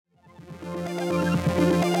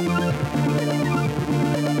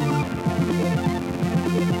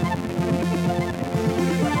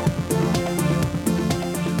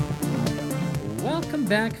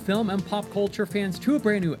back, film and pop culture fans, to a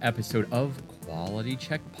brand new episode of Quality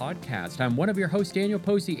Check Podcast. I'm one of your hosts, Daniel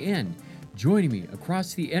Posey, and joining me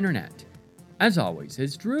across the internet, as always,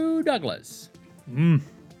 is Drew Douglas.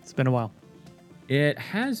 It's been a while. It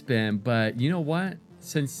has been, but you know what?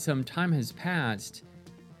 Since some time has passed,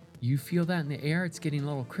 you feel that in the air. It's getting a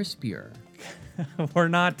little crispier. We're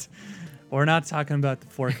not talking about the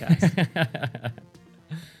forecast.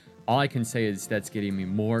 All I can say is that's getting me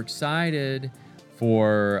more excited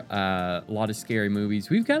for a lot of scary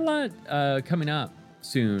movies. We've got a lot coming up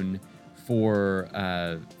soon for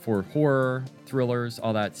horror, thrillers,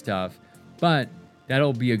 all that stuff. But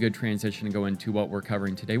that'll be a good transition to go into what we're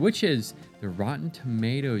covering today, which is the Rotten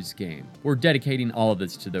Tomatoes game. We're dedicating all of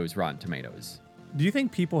this to those Rotten Tomatoes. Do you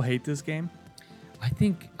think people hate this game? I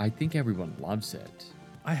think everyone loves it.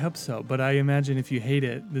 I hope so, but I imagine if you hate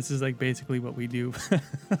it, this is like basically what we do.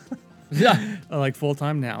 Yeah. Like full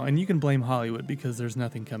time now. And you can blame Hollywood because there's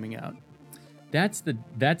nothing coming out. That's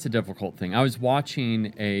a difficult thing. I was watching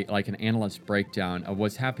an analyst breakdown of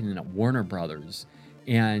what's happening at Warner Brothers,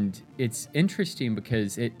 and it's interesting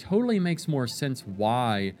because it totally makes more sense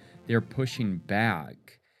why they're pushing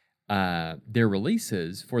back their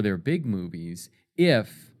releases for their big movies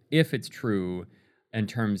if it's true in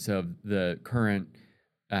terms of the current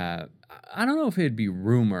I don't know if it'd be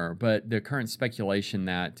rumor, but the current speculation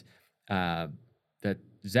that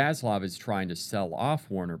Zaslav is trying to sell off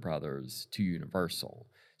Warner Brothers to Universal.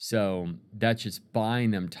 So that's just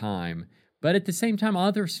buying them time. But at the same time,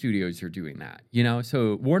 other studios are doing that, you know?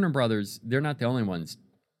 So Warner Brothers, they're not the only ones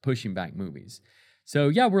pushing back movies. So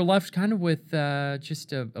yeah, we're left kind of with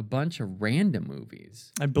just a bunch of random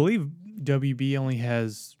movies. I believe WB only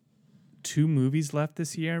has 2 movies left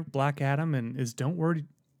this year, Black Adam and is Don't Worry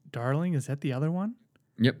Darling. Is that the other one?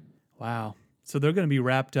 Yep. Wow. So they're going to be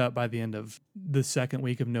wrapped up by the end of the second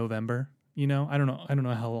week of November. You know, I don't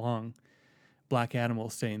know how long Black Adam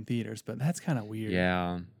will stay in theaters, but that's kind of weird.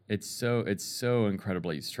 Yeah, it's so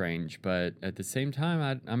incredibly strange. But at the same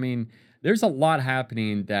time, I mean, there's a lot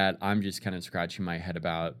happening that I'm just kind of scratching my head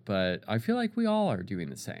about. But I feel like we all are doing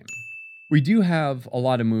the same. We do have a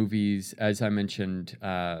lot of movies, as I mentioned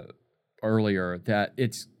earlier, that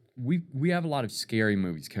we have a lot of scary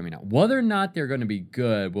movies coming out. Whether or not they're going to be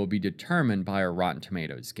good will be determined by our Rotten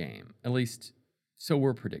Tomatoes game. At least, so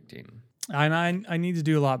we're predicting. And I need to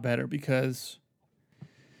do a lot better because,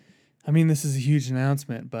 I mean, this is a huge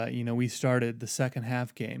announcement, but, you know, we started the second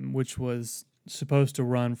half game, which was supposed to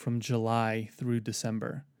run from July through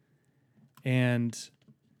December. And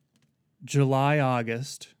July,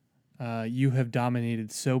 August, you have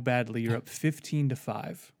dominated so badly. You're up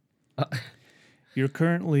 15-5. You're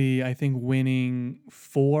currently, I think, winning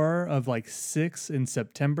 4 of like 6 in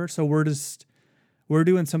September. So we're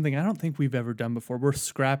doing something I don't think we've ever done before. We're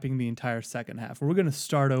scrapping the entire second half. We're going to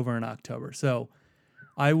start over in October. So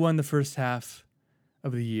I won the first half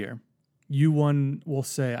of the year. You won, we'll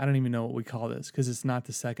say, I don't even know what we call this because it's not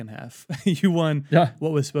the second half. You won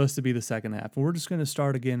what was supposed to be the second half. And we're just going to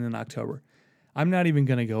start again in October. I'm not even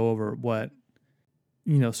going to go over what,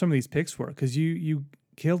 you know, some of these picks were because you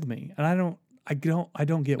killed me. And I don't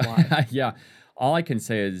get why. Yeah. All I can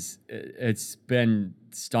say is it's been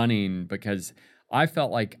stunning because I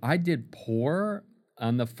felt like I did poor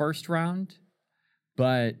on the first round,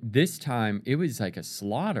 but this time it was like a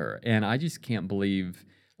slaughter. And I just can't believe,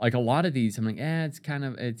 like, a lot of these, I'm like, it's kind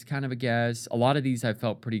of a guess. A lot of these I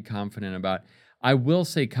felt pretty confident about. I will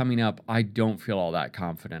say coming up, I don't feel all that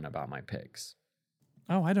confident about my picks.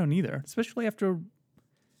 Oh, I don't either, especially after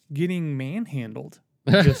getting manhandled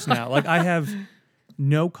just now. Like, I have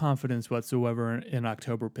no confidence whatsoever in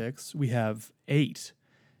October picks. We have 8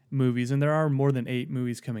 movies, and there are more than 8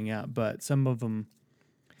 movies coming out, but some of them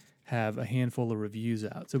have a handful of reviews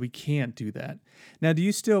out, so we can't do that. Now, do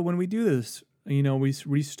you still, when we do this, you know, we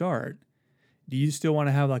restart, do you still want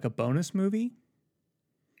to have like a bonus movie?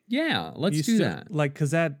 Yeah, let's do that. Like,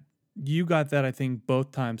 because you got that, I think,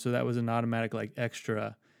 both times, so that was an automatic like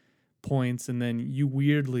extra points, and then you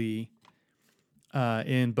weirdly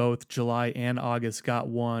in both July and August got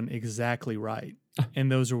one exactly right.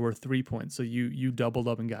 And those are worth 3 points. So you doubled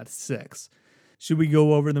up and got 6. Should we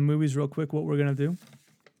go over the movies real quick, what we're going to do?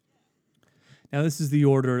 Now, this is the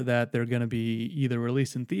order that they're going to be either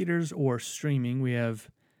released in theaters or streaming. We have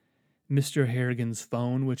Mr. Harrigan's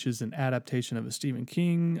Phone, which is an adaptation of a Stephen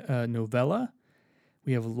King novella.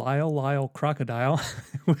 We have Lyle Crocodile.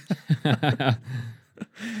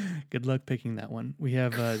 Good luck picking that one. We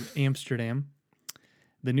have Amsterdam.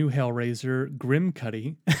 The new Hellraiser,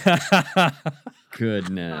 Grimcutty.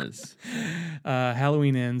 Goodness.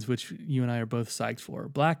 Halloween Ends, which you and I are both psyched for.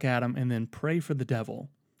 Black Adam, and then Pray for the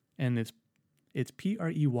Devil. And it's It's Prey.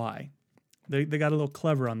 They got a little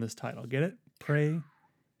clever on this title. Get it? Pray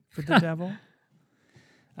for the devil.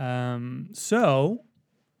 So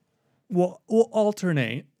we'll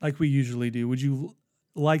alternate like we usually do. Would you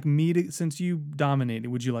like me to, since you dominated,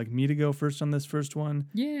 would you like me to go first on this first one?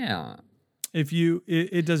 Yeah. If you,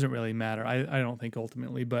 it doesn't really matter. I don't think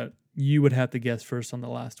ultimately, but you would have to guess first on the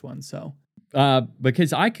last one. So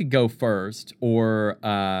because I could go first, or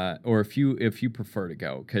if you prefer to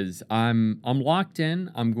go, because I'm locked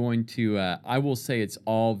in. I'm going to. I will say it's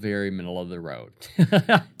all very middle of the road.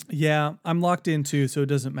 yeah, I'm locked in too, so it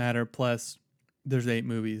doesn't matter. Plus, there's 8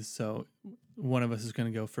 movies, so one of us is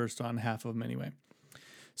going to go first on half of them anyway.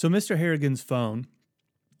 So, Mr. Harrigan's Phone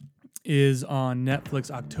is on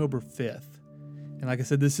Netflix October 5th. And like I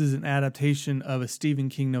said, this is an adaptation of a Stephen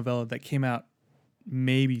King novella that came out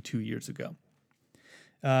maybe 2 years ago.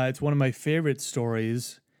 It's one of my favorite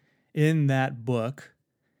stories in that book.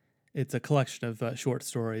 It's a collection of short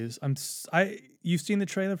stories. You've seen the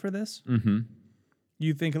trailer for this? Mm-hmm.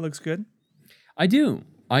 You think it looks good? I do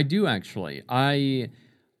actually. I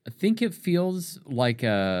think it feels like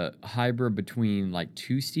a hybrid between like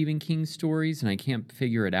 2 Stephen King stories, and I can't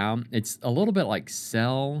figure it out. It's a little bit like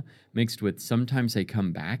Cell mixed with Sometimes They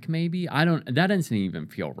Come Back, maybe. That doesn't even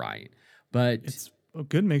feel right. But it's a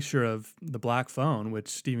good mixture of The Black Phone, which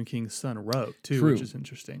Stephen King's son wrote too, true. Which is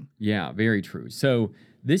interesting. Yeah, very true. So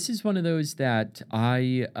this is one of those that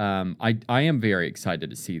I am very excited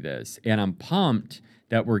to see this, and I'm pumped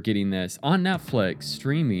that we're getting this on Netflix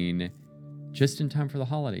streaming just in time for the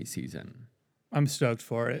holiday season. I'm stoked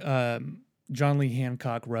for it. John Lee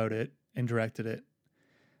Hancock wrote it and directed it.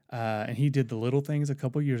 And he did The Little Things a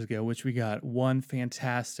couple years ago, which we got one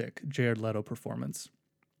fantastic Jared Leto performance.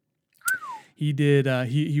 He did.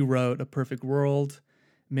 He wrote A Perfect World,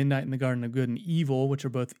 Midnight in the Garden of Good and Evil, which are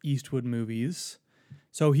both Eastwood movies.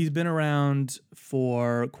 So he's been around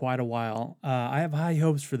for quite a while. I have high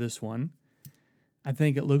hopes for this one. I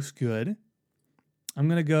think it looks good.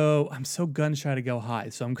 I'm so gun shy to go high,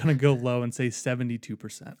 so I'm gonna go low and say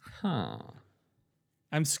 72%. Huh.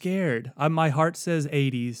 I'm scared. My heart says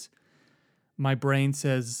 80s. My brain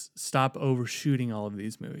says stop overshooting all of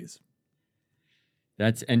these movies.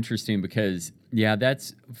 That's interesting because, yeah,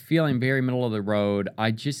 that's feeling very middle of the road.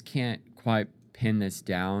 I just can't quite pin this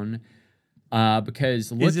down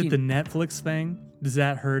because Is it the Netflix thing? Does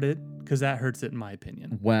that hurt it? Because that hurts it in my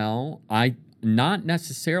opinion. Well, not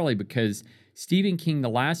necessarily, because Stephen King,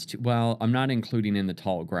 I'm not including In the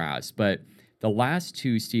Tall Grass, but the last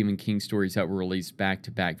 2 Stephen King stories that were released back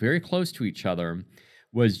to back, very close to each other,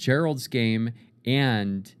 was Gerald's Game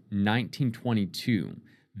and 1922.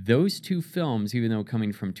 Those 2 films, even though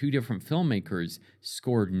coming from 2 different filmmakers,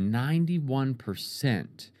 scored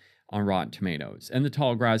 91% on Rotten Tomatoes. And The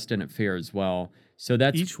Tall Grass didn't fare as well. So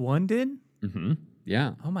that's each one did? Mm-hmm.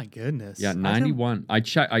 Yeah. Oh my goodness. Yeah, 91. I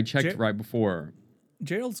checked right before.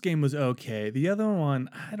 Gerald's Game was okay. The other one,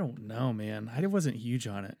 I don't know, man. I wasn't huge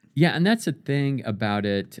on it. Yeah, and that's the thing about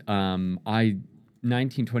it.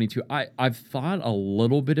 1922. I've thought a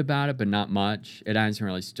little bit about it, but not much. It hasn't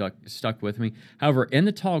really stuck with me. However, In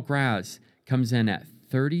the Tall Grass comes in at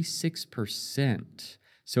 36%,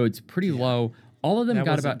 so it's pretty low. All of them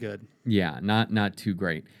got about good. Yeah, not too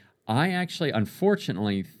great. I actually,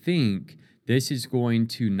 unfortunately, think this is going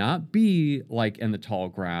to not be like In the Tall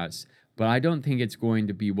Grass, but I don't think it's going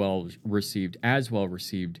to be well received as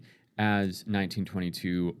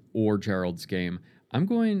 1922 or Gerald's Game. I'm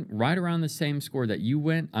going right around the same score that you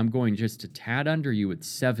went. I'm going just a tad under you at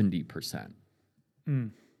 70%.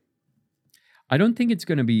 I don't think it's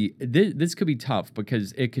going to be... This could be tough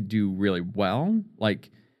because it could do really well.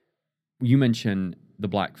 Like you mentioned The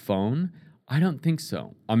Black Phone. I don't think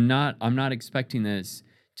so. I'm not expecting this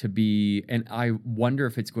to be... And I wonder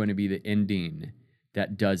if it's going to be the ending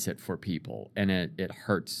that does it for people, and it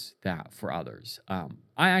hurts that for others.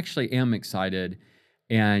 I actually am excited,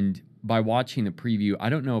 and by watching the preview, I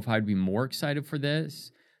don't know if I'd be more excited for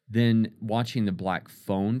this than watching the Black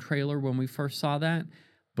Phone trailer when we first saw that,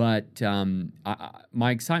 but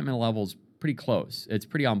my excitement level is pretty close. It's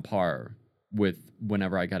pretty on par with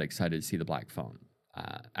whenever I got excited to see the Black Phone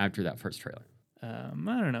after that first trailer. I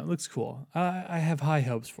don't know. It looks cool. I have high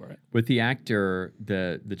hopes for it. With the actor,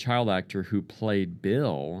 the child actor who played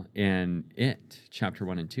Bill in It, Chapter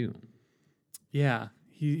 1 and 2. Yeah,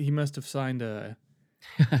 he must have signed a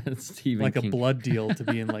Stephen King. A blood deal to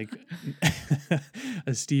be in like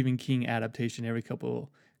a Stephen King adaptation every couple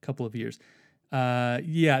of years.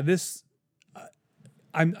 This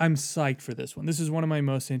I'm psyched for this one. This is one of my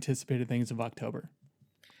most anticipated things of October.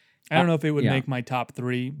 I don't know if it would make my top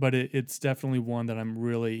 3, but it's definitely one that I'm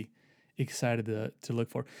really excited to look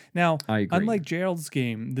for. Now, I agree. unlike Gerald's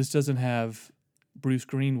Game, this doesn't have Bruce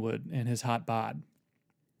Greenwood and his hot bod.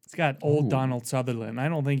 It's got old Ooh. Donald Sutherland. I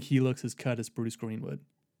don't think he looks as cut as Bruce Greenwood.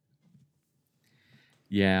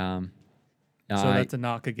 Yeah. So that's a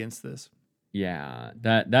knock against this. Yeah,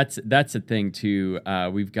 that's a thing too.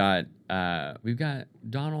 We've got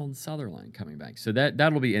Donald Sutherland coming back, so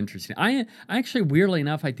that'll be interesting. I actually, weirdly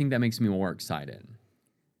enough, I think that makes me more excited.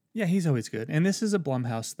 Yeah, he's always good, and this is a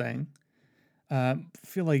Blumhouse thing.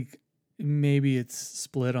 Feel like maybe it's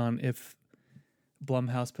split on if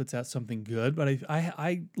Blumhouse puts out something good, but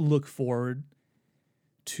I look forward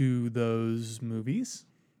to those movies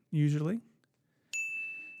usually.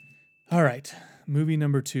 All right, movie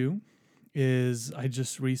number 2 is I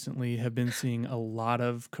just recently have been seeing a lot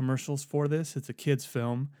of commercials for this. It's a kid's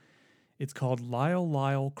film. It's called Lyle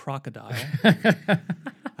Lyle Crocodile. I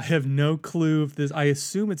have no clue if this, I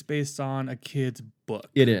assume it's based on a kid's book.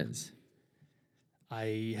 It is.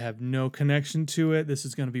 I have no connection to it. This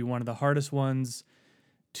is going to be one of the hardest ones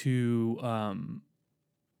to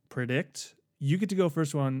predict. You get to go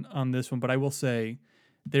first one on this one, but I will say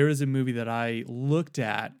there is a movie that I looked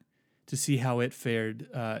at to see how it fared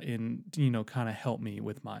and kind of help me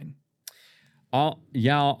with mine.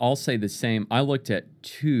 I'll say the same. I looked at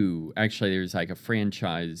 2. Actually, there's like a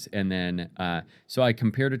franchise, and then so I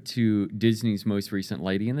compared it to Disney's most recent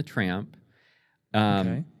Lady and the Tramp.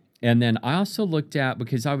 Okay. And then I also looked at,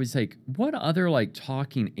 because I was like, what other like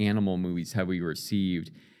talking animal movies have we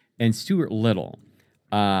received? And Stuart Little.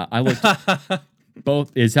 I looked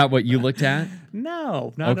both. Is that what you looked at?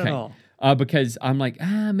 No, not at all. Because I'm like,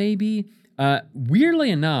 maybe.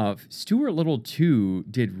 Weirdly enough, Stuart Little 2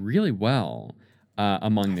 did really well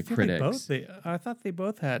among the critics. I thought they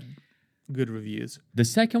both had good reviews. The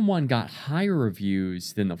second one got higher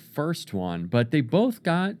reviews than the first one, but they both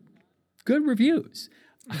got good reviews.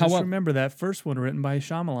 Just remember that first one written by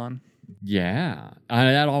Shyamalan. Yeah,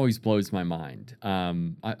 that always blows my mind.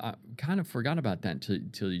 I kind of forgot about that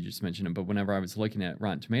until you just mentioned it, but whenever I was looking at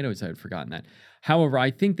Rotten Tomatoes, I had forgotten that. However,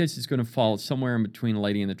 I think this is going to fall somewhere in between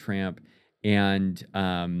Lady and the Tramp and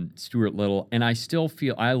Stuart Little, and I still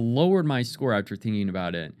feel I lowered my score after thinking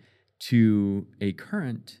about it to a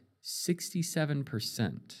current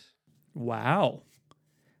 67%. Wow.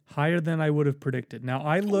 Higher than I would have predicted. Now,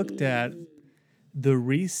 I looked at the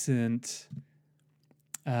recent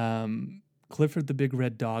Clifford the Big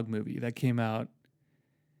Red Dog movie that came out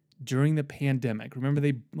during the pandemic. Remember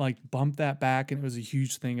they like bumped that back and it was a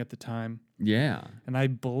huge thing at the time. Yeah. And I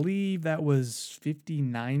believe that was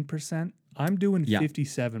 59%. I'm doing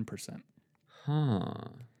 57%. Huh.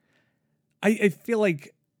 I feel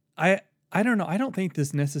like I don't know. I don't think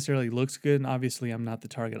this necessarily looks good, and obviously I'm not the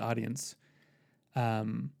target audience.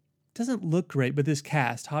 Doesn't look great, but this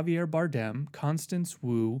cast: Javier Bardem, Constance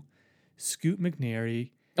Wu, Scoot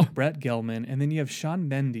McNairy, Brett Gelman, and then you have Shawn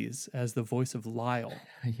Mendes as the voice of Lyle.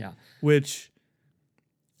 Yeah. Which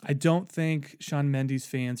I don't think Shawn Mendes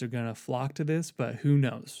fans are going to flock to this, but who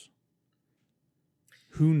knows?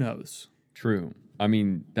 Who knows? True. I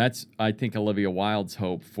mean, that's, I think, Olivia Wilde's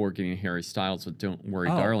hope for getting Harry Styles with Don't Worry,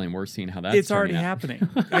 Darling. We're seeing how that's It's already turning out. happening.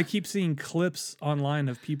 I keep seeing clips online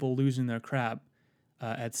of people losing their crap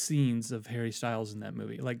at scenes of Harry Styles in that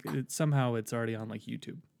movie. Like, somehow it's already on, like,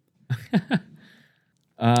 YouTube.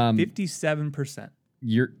 57%.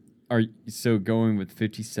 So going with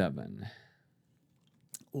 57.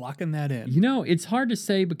 Locking that in. You know, it's hard to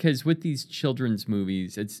say because with these children's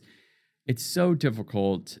movies, it's so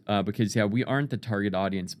difficult because we aren't the target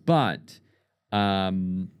audience, but I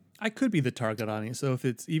could be the target audience. So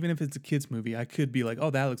even if it's a kids movie, I could be like, "Oh,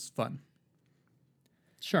 that looks fun."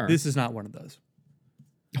 Sure. This is not one of those.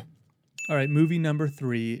 All right, movie number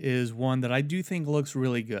 3 is one that I do think looks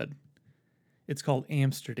really good. It's called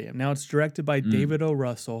Amsterdam. Now, it's directed by David O.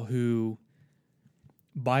 Russell, who,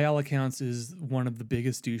 by all accounts, is one of the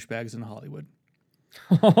biggest douchebags in Hollywood.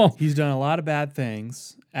 He's done a lot of bad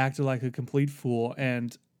things, acted like a complete fool,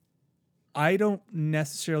 and I don't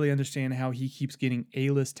necessarily understand how he keeps getting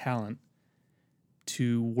A-list talent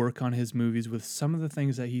to work on his movies with some of the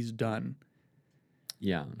things that he's done.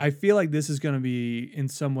 Yeah. I feel like this is going to be, in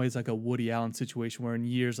some ways, like a Woody Allen situation where in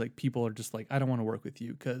years, like, people are just like, I don't want to work with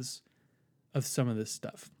you because of some of this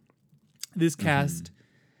stuff. This cast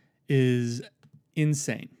is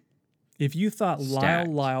insane. If you thought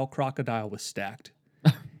Lyle Crocodile was stacked,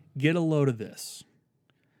 get a load of this.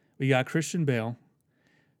 We got Christian Bale,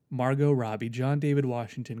 Margot Robbie, John David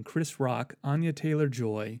Washington, Chris Rock, Anya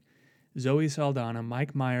Taylor-Joy, Zoe Saldana,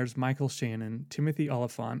 Mike Myers, Michael Shannon, Timothy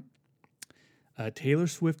Olyphant. Taylor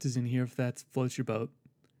Swift is in here if that floats your boat.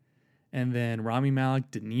 And then Rami Malek,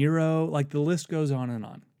 De Niro. Like, the list goes on and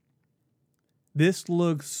on. This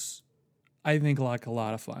looks, I think, like a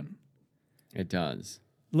lot of fun. It does.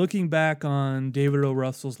 Looking back on David O.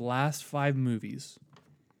 Russell's last 5 movies,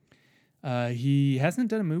 he hasn't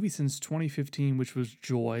done a movie since 2015, which was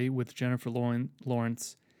Joy with Jennifer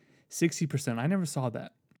Lawrence. 60%. I never saw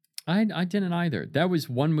that. I didn't either. That was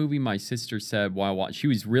one movie my sister said while watching. She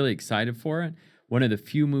was really excited for it. One of the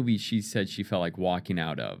few movies she said she felt like walking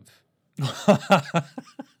out of.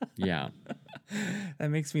 Yeah.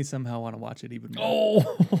 That makes me somehow want to watch it even more.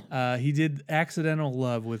 Oh. He did Accidental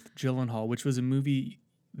Love with Gyllenhaal, which was a movie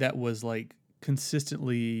that was like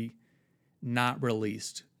consistently not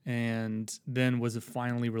released, and then was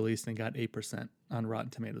finally released and got 8% on Rotten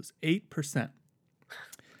Tomatoes. 8%.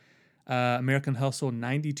 American Hustle,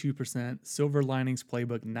 92%. Silver Linings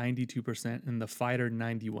Playbook, 92%. And The Fighter,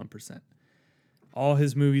 91%. All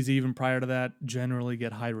his movies, even prior to that, generally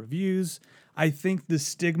get high reviews. I think the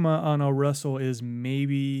stigma on O. Russell is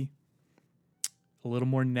maybe a little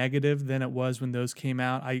more negative than it was when those came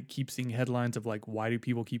out. I keep seeing headlines of like, why do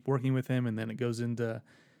people keep working with him? And then it goes into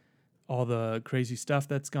all the crazy stuff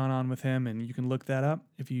that's gone on with him. And you can look that up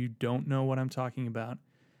if you don't know what I'm talking about.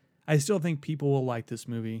 I still think people will like this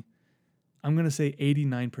movie. I'm going to say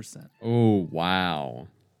 89%. Oh, wow.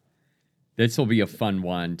 This will be a fun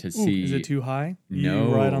one to see. Is it too high? No.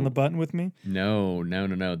 You ride on the button with me? No.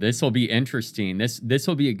 This will be interesting. This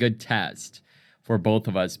will be a good test for both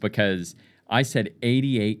of us because I said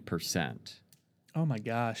 88%. Oh my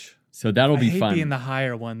gosh. So that'll be I hate fun. being the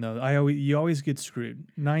higher one though. You always get screwed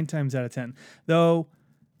 9 times out of 10. Though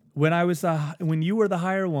when you were the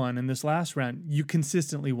higher one in this last round, you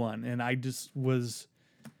consistently won, and I just was.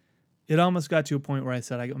 It almost got to a point where I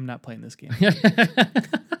said, I'm not playing this game.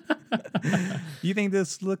 You think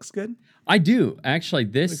this looks good? I do. Actually,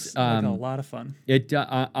 this looks like a lot of fun. It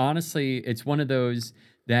honestly, it's one of those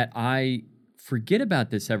that I forget about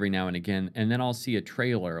this every now and again, and then I'll see a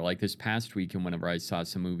trailer. Like this past weekend, whenever I saw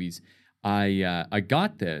some movies, I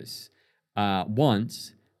got this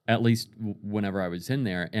once, at least whenever I was in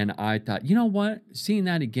there, and I thought, you know what? Seeing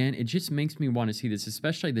that again, it just makes me want to see this,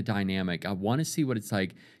 especially the dynamic. I want to see what it's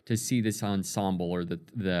like to see this ensemble or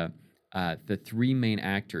the 3 main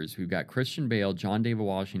actors. We've got Christian Bale, John David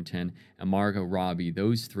Washington, and Margot Robbie.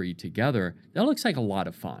 Those 3 together. That looks like a lot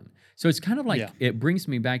of fun. So it's kind of like It brings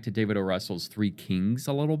me back to David O. Russell's 3 Kings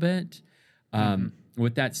a little bit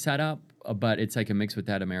with that setup. But it's like a mix with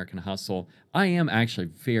that American Hustle. I am actually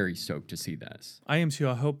very stoked to see this. I am too.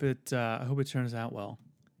 I hope it turns out well.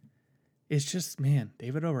 It's just, man,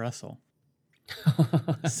 David O. Russell,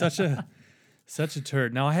 such a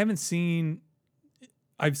turd. Now I've seen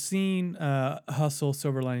Hustle,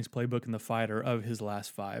 Silver Linings Playbook, and The Fighter of his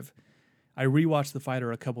last 5. I rewatched The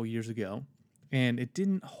Fighter a couple years ago, and it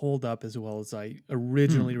didn't hold up as well as I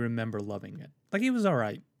originally remember loving it. Like, it was all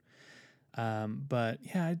right. But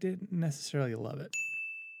yeah, I didn't necessarily love it.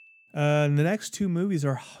 The next 2 movies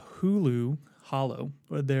are Hulu Hollow.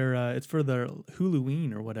 It's for the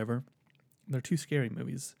Huluween or whatever. They're 2 scary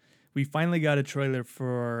movies. We finally got a trailer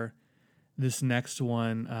for this next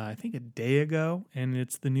one, I think a day ago, and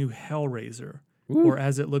it's the new Hellraiser, or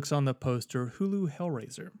as it looks on the poster, Hulu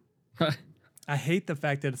Hellraiser. I hate the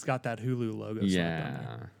fact that it's got that Hulu logo.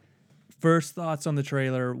 Yeah. First thoughts on the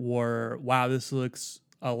trailer were, wow, this looks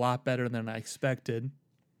a lot better than I expected.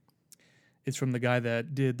 It's from the guy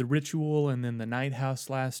that did The Ritual and then The Night House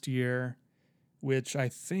last year, which I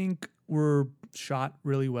think were shot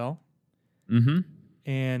really well. Mm-hmm.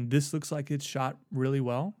 And this looks like it's shot really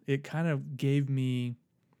well. It kind of gave me,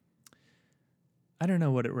 I don't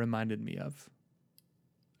know what it reminded me of.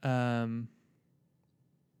 I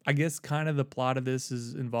guess kind of the plot of this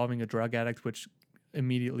is involving a drug addict, which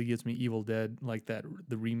immediately gives me Evil Dead, like that,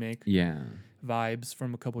 the remake. Yeah. Vibes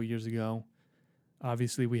from a couple years ago.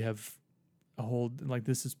 Obviously, we have a whole, like,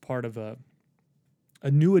 this is part of a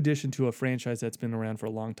new addition to a franchise that's been around for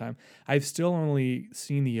a long time. I've still only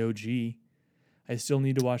seen the OG. I still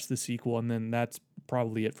need to watch the sequel, and then that's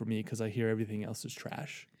probably it for me because I hear everything else is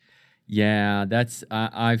trash. Yeah,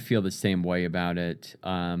 I feel the same way about it,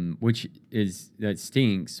 that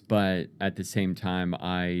stinks, but at the same time,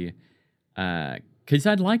 because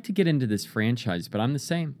I'd like to get into this franchise, but I'm the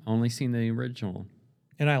same. Only seen the original.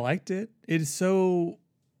 And I liked it. It is so,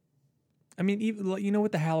 I mean, even,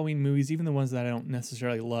 with the Halloween movies, even the ones that I don't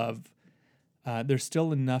necessarily love, there's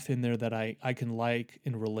still enough in there that I can like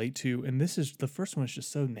and relate to. And the first one is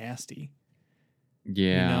just so nasty.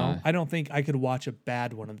 Yeah. I don't think I could watch a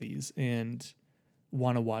bad one of these and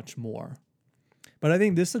want to watch more. But I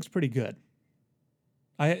think this looks pretty good.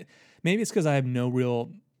 Maybe it's because I have no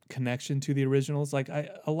real connection to the originals. Like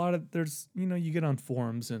there's, you get on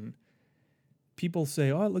forums and people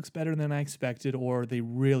say, "Oh, it looks better than I expected," or they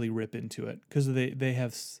really rip into it because they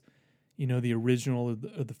have, the original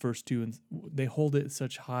of the first two, and they hold it in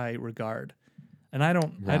such high regard. And I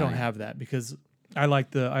don't Right. have that because I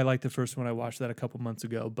like the first one. I watched that a couple months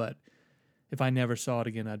ago, but if I never saw it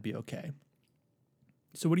again, I'd be okay.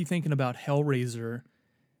 So what are you thinking about Hellraiser,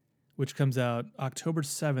 which comes out October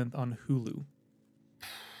 7th on Hulu?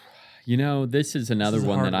 This is another is a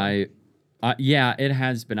one hard that yeah, it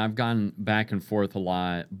has been. I've gone back and forth a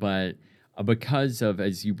lot, but because of,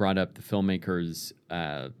 as you brought up, the filmmakers'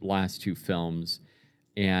 last two films,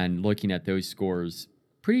 and looking at those scores,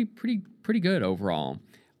 pretty good overall.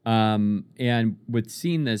 And with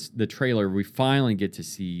seeing the trailer, we finally get to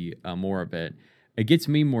see more of it. It gets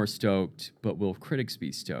me more stoked, but will critics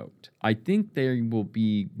be stoked? I think they will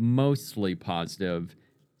be mostly positive.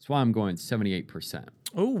 That's why I'm going 78%.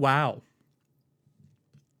 Oh, wow.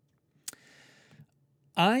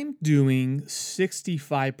 I'm doing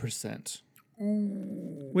 65%.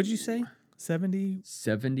 What'd you say? 70?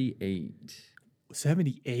 78.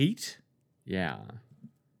 78? Yeah.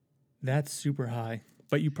 That's super high.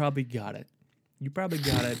 But you probably got it. You probably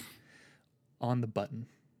got it on the button.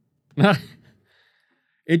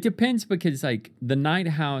 It depends because, like, the Night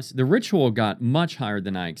House, the Ritual got much higher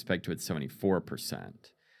than I expected with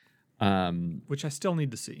 74%. Which I still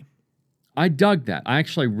need to see. I dug that. I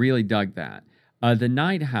actually really dug that. The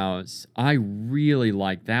Night House, I really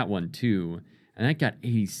like that one too, and that got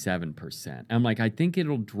 87%. I'm like, I think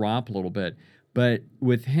it'll drop a little bit, but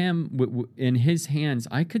with him in his hands,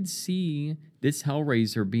 I could see this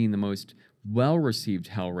Hellraiser being the most well-received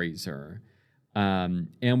Hellraiser.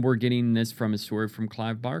 And we're getting this from a story from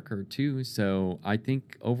Clive Barker too, so I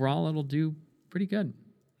think overall it'll do pretty good.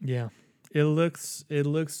 Yeah. It looks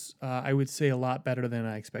I would say a lot better than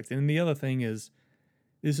I expected. And the other thing is,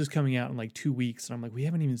 this is coming out in like 2 weeks, and I'm like, we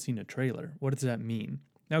haven't even seen a trailer. What does that mean?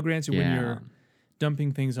 Now, granted, when Yeah. you're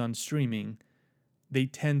dumping things on streaming, they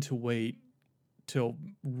tend to wait till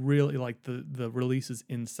really like the release is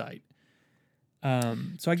in sight.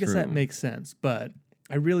 So I guess that True. makes sense. But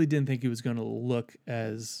I really didn't think it was going to look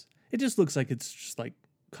as. It just looks like it's just like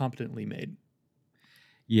competently made.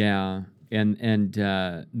 Yeah, and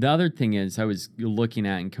the other thing is, I was looking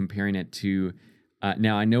at and comparing it to.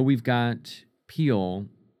 Now I know we've got Peele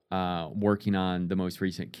working on the most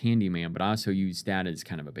recent Candyman, but I also use that as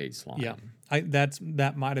kind of a baseline. Yeah,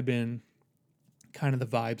 that might have been kind of the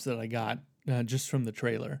vibes that I got just from the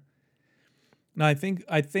trailer. Now I think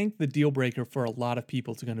the deal breaker for a lot of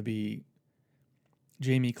people is going to be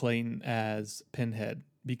Jamie Clayton as Pinhead,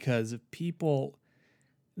 because people,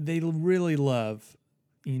 they really love,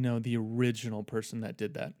 the original person that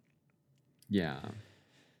did that. Yeah.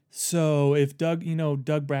 So if Doug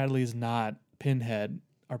Bradley is not Pinhead,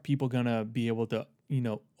 are people gonna be able to,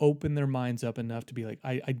 open their minds up enough to be like,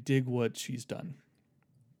 I dig what she's done?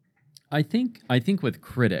 I think with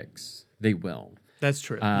critics they will. That's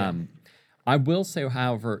true. I will say,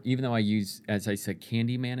 however, even though I use, as I said,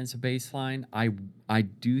 Candyman as a baseline, I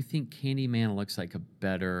do think Candyman looks like a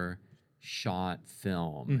better shot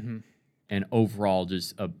film, Mm-hmm. and overall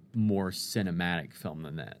just a more cinematic film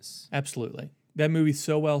than this. Absolutely. That movie's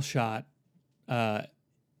so well shot.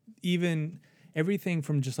 Even everything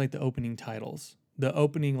from just like the opening titles, the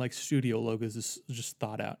opening like studio logos is just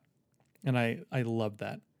thought out. And I love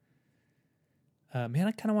that. Man,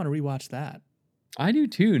 I kind of want to rewatch that. I do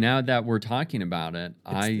too, now that we're talking about it.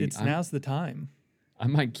 Now's the time. I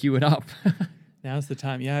might cue it up. Now's the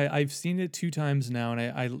time. Yeah, I've seen it 2 times now,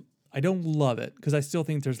 and I don't love it because I still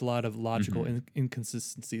think there's a lot of logical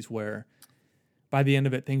inconsistencies where by the end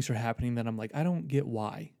of it, things are happening that I'm like, I don't get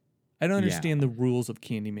why. I don't understand the rules of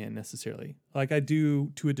Candyman necessarily. Like I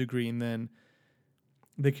do to a degree, and then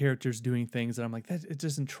the characters doing things that I'm like, that it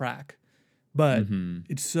doesn't track. But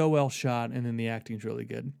it's so well shot, and then the acting's really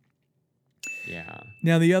good. Yeah.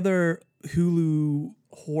 Now, the other Hulu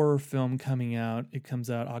horror film coming out, it comes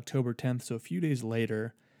out October 10th, so a few days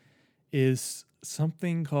later, is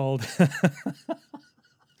something called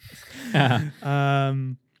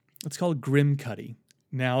it's called Grimcutty.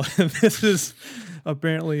 Now, this is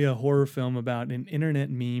apparently a horror film about an internet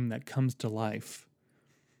meme that comes to life.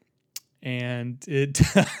 And it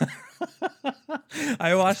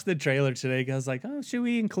I watched the trailer today because I was like, oh, should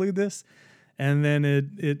we include this? And then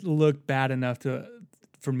it looked bad enough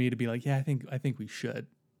for me to be like, yeah, I think we should.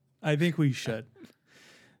 I think we should.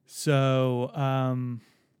 So, am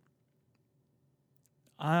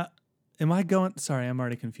I going? Sorry, I'm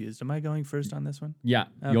already confused. Am I going first on this one? Yeah,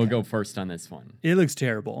 Okay. You'll go first on this one. It looks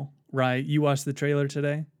terrible, right? You watched the trailer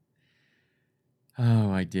today?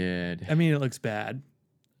 Oh, I did. I mean, it looks bad.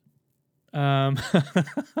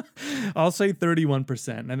 I'll say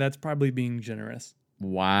 31%, and that's probably being generous.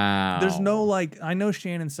 Wow. There's no I know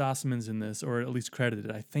Shannon Sossaman's in this, or at least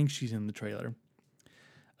credited. I think she's in the trailer.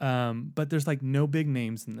 But there's no big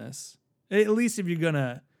names in this. At least if you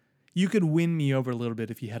could win me over a little bit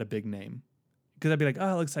if you had a big name. Because I'd be like,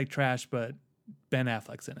 oh, it looks like trash, but Ben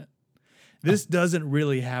Affleck's in it. This doesn't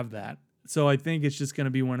really have that. So I think it's just going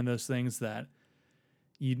to be one of those things that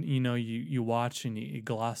you watch and it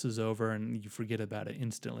glosses over and you forget about it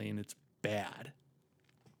instantly, and it's bad.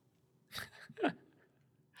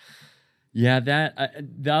 Yeah,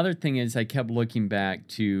 that the other thing is I kept looking back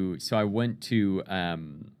to, so I went to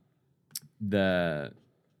I'm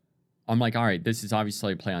like, all right, this is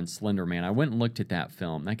obviously a play on Slender Man. I went and looked at that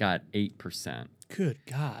film. That got 8%. Good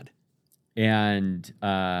God. And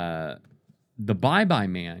The Bye Bye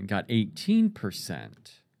Man got 18%.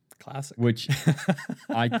 Classic. Which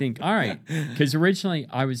I think, all right, because originally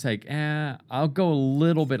I was like, I'll go a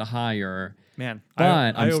little bit higher. Man, but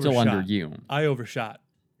I I'm still overshot. under you. I overshot.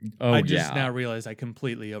 Oh, I just yeah. now realized I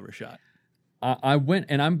completely overshot. I went,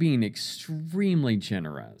 and I'm being extremely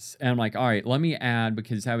generous. And I'm like, all right, let me add,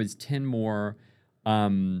 because that was 10 more.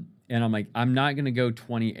 And I'm like, I'm not going to go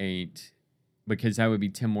 28 because that would be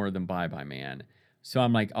 10 more than Bye Bye Man. So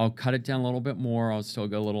I'm like, I'll cut it down a little bit more. I'll still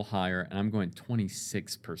go a little higher. And I'm going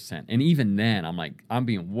 26%. And even then, I'm like, I'm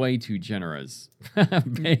being way too generous. I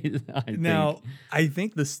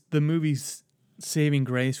think the movie's saving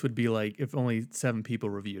grace would be like if only 7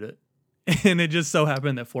 people reviewed it. And it just so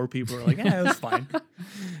happened that 4 people were like, it was fine.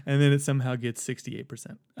 And then it somehow gets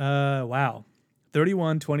 68%. Wow.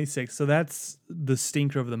 31, 26. So that's the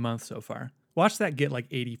stinker of the month so far. Watch that get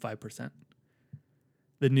 85%.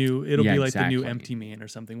 It'll be like the new Empty Man or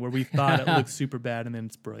something, where we thought it looked super bad and then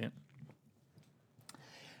it's brilliant.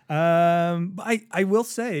 I will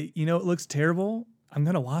say, it looks terrible. I'm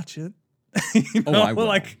going to watch it. I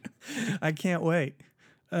will. I can't wait.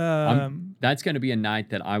 That's going to be a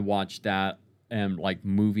night that I watch that and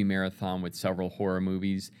movie marathon with several horror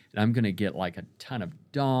movies, and I'm going to get a ton of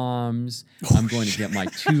Doms. I'm going to get my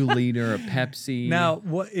 2-liter of Pepsi. Now,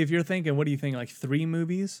 what if you're thinking? What do you think? 3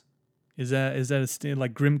 movies? Is that a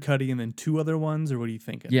Grim Cuddy and then 2 other ones, or what are you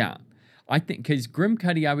thinking? Yeah, I think because Grim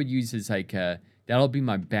Cuddy I would use as that'll be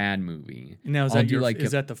my bad movie. Now is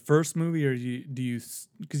that the first movie, or do you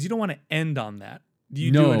because you don't want to end on that? Do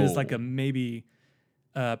you do it as a maybe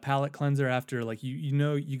palate cleanser after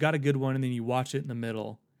you got a good one and then you watch it in the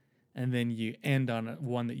middle, and then you end on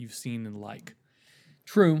one that you've seen and like?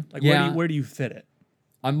 True. Where do you fit it?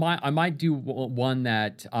 I might do one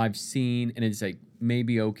that I've seen and it's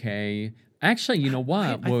maybe okay. Actually, you know what?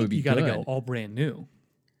 I what think would be you got to good? go all brand new.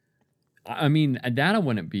 I mean, that I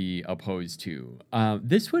wouldn't be opposed to.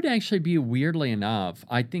 This would actually be, weirdly enough,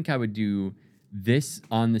 I think I would do this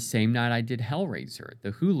on the same night I did Hellraiser,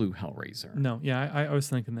 the Hulu Hellraiser. No, yeah, I was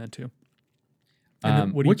thinking that too. And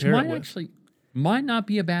then what do you which pair might it with? actually might not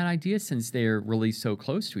be a bad idea since they're released so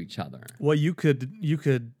close to each other. Well, you could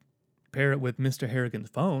pair it with Mr. Harrigan's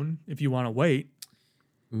Phone if you want to wait.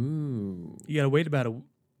 Ooh, You got to wait about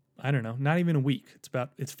not even a week. It's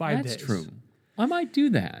 5 days. that's true. I might do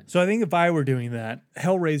that. So I think if I were doing that,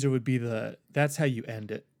 Hellraiser would be that's how you end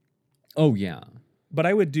it. Oh yeah. But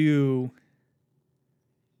I would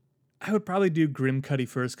probably do Grim Cuddy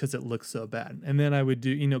first because it looks so bad. And then I would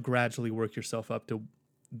do, gradually work yourself up to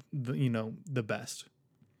the best.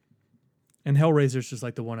 And Hellraiser's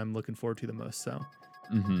just the one I'm looking forward to the most, so.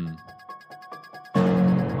 Mm-hmm.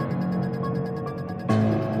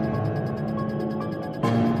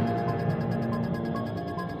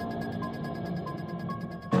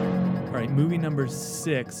 All right, movie number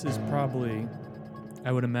 6 is probably,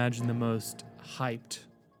 I would imagine, the most hyped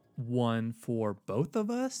one for both of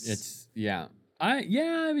us.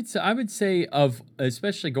 I would say of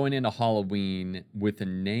especially going into Halloween with the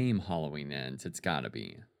name Halloween Ends, it's got to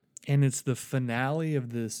be. And it's the finale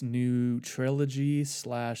of this new trilogy /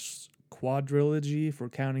 quadrilogy, if we're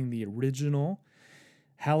counting the original.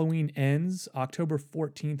 Halloween Ends October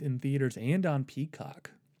 14th in theaters and on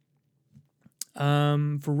Peacock.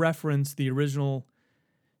 For reference, the original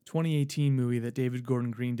 2018 movie that David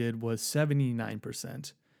Gordon Green did was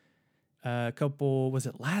 79%. Was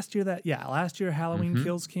it last year last year Halloween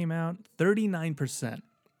Kills came out, 39%.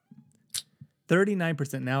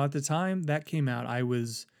 39%. Now at the time that came out, I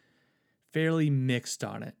was fairly mixed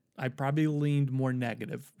on it. I probably leaned more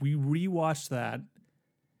negative. We rewatched that,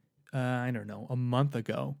 a month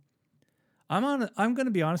ago. I'm going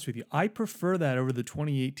to be honest with you. I prefer that over the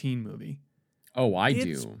 2018 movie. Oh,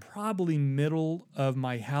 It's do. probably middle of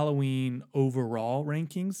my Halloween overall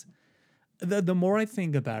rankings. The more I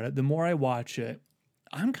think about it, the more I watch it,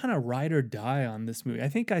 I'm kind of ride or die on this movie. I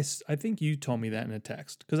think you told me that in a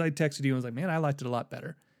text because I texted you and was like, man, I liked it a lot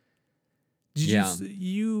better. Did Yeah.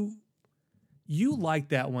 you like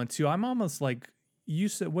that one too? I'm almost like you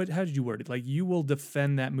said. What? How did you word it? Like you will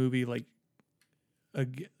defend that movie like.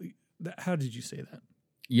 How did you say that?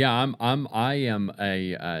 Yeah, I am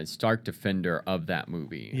a stark defender of that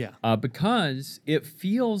movie. Yeah. Because it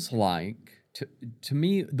feels like to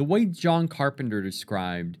me the way John Carpenter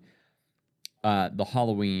described the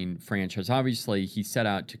Halloween franchise. Obviously, he set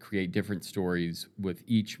out to create different stories with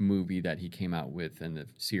each movie that he came out with in the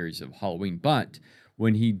series of Halloween. But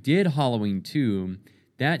when he did Halloween 2,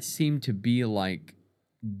 that seemed to be like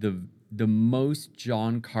the most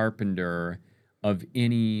John Carpenter of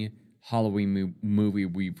any Halloween movie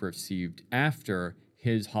we've received after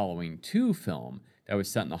his Halloween 2 film that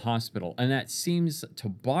was set in the hospital. And that seems to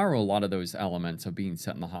borrow a lot of those elements of being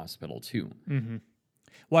set in the hospital too. Mm-hmm.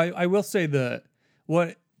 Well, I will say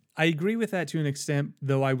what I agree with that to an extent,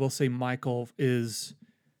 though I will say Michael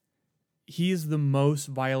he is the most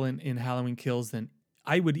violent in Halloween Kills than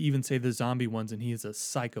I would even say the zombie ones, and he is a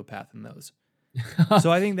psychopath in those.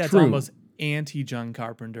 So I think that's True. almost anti John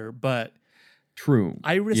Carpenter, but True.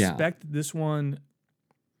 I Yeah. respect that this one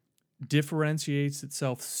differentiates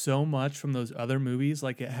itself so much from those other movies.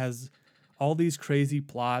 Like it has all these crazy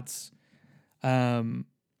plots.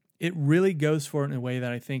 It really goes for it in a way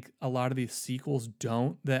that I think a lot of these sequels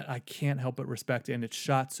don't, that I can't help but respect it. And it's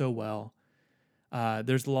shot so well.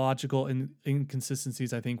 There's logical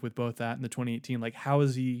inconsistencies, I think, with both that and the 2018. Like, how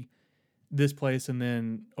is he this place and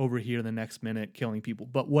then over here the next minute killing people?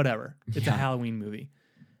 But whatever. It's a Halloween movie.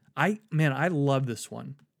 I love this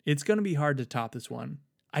one. It's going to be hard to top this one.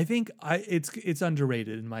 I think it's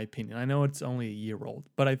underrated in my opinion. I know it's only a year old,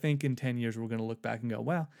 but I think in 10 years we're going to look back and go,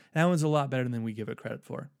 wow, that one's a lot better than we give it credit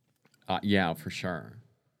for. Yeah, for sure.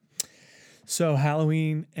 So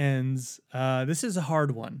Halloween ends. This is a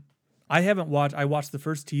hard one. I watched the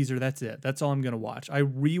first teaser. That's it. That's all I'm going to watch. I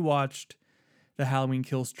rewatched the Halloween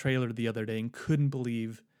Kills trailer the other day and couldn't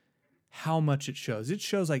believe how much it shows. It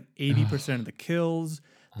shows like 80% of the kills,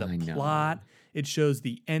 the plot. It shows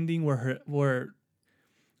the ending where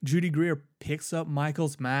Judy Greer picks up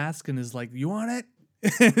Michael's mask and is like, "You want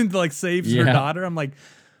it?" and like saves her daughter. I'm like,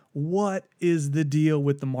 what is the deal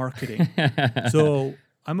with the marketing? So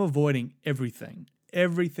I'm avoiding everything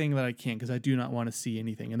that I can because I do not want to see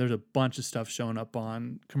anything. And there's a bunch of stuff showing up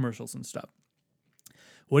on commercials and stuff.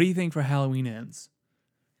 What do you think for Halloween Ends?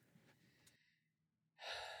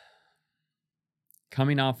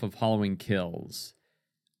 Coming off of Halloween Kills,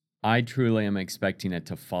 I truly am expecting it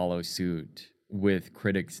to follow suit with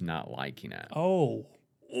critics not liking it. Oh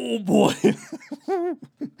boy.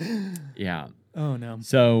 Yeah. Oh no.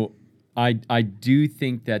 So I do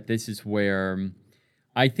think that this is where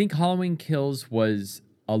I think Halloween Kills was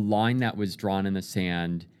a line that was drawn in the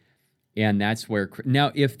sand, and that's where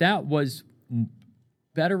now if that was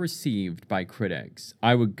better received by critics,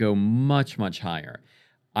 I would go much higher.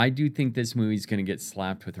 I do think this movie's going to get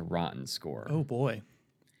slapped with a rotten score. Oh boy.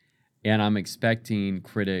 And I'm expecting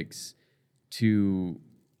critics to.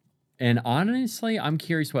 And honestly, I'm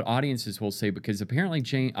curious what audiences will say because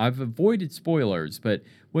apparently I've avoided spoilers, but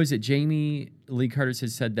was it Jamie Lee Curtis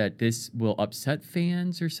has said that this will upset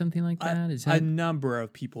fans or something like that? Is that a number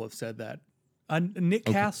of people have said that? Nick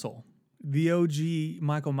Castle, the OG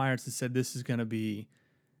Michael Myers, has said this is going to be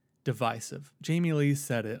divisive. Jamie Lee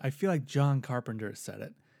said it. I feel like John Carpenter said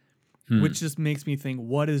it, which just makes me think,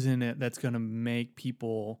 what is in it that's going to make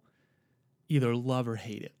people either love or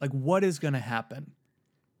hate it? Like, what is going to happen?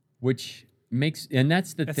 Which makes, and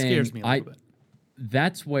that's the that thing. Scares me a little bit.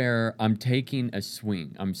 That's where I'm taking a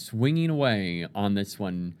swing. I'm swinging away on this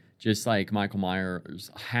one, just like Michael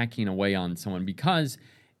Myers hacking away on someone. Because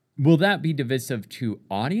will that be divisive to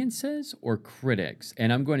audiences or critics?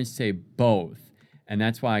 And I'm going to say both. And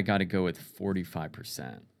that's why I got to go with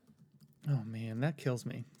 45%. Oh man, that kills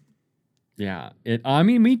me. Yeah. I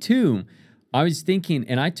mean, me too. I was thinking,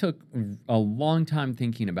 and I took a long time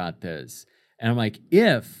thinking about this. And I'm like,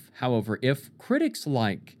 however, if critics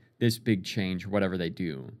like this big change or whatever they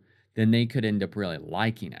do, then they could end up really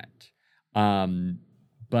liking it.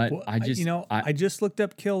 But well, I just looked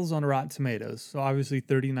up kills on Rotten Tomatoes. So obviously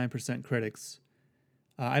 39% critics.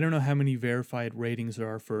 I don't know how many verified ratings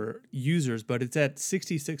there are for users, but it's at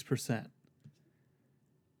 66%,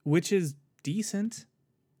 which is decent.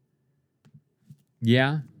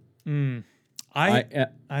 Yeah. I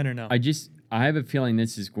don't know. I have a feeling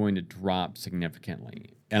this is going to drop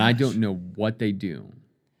significantly, and I don't know what they do.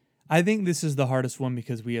 I think this is the hardest one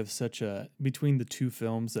because we have between the two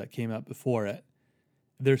films that came out before it,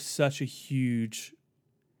 there's such a huge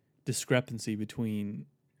discrepancy between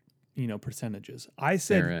percentages.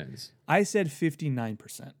 There is. I said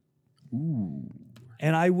 59%. Ooh.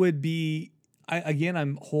 And I would be,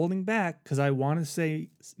 I'm holding back because I want to say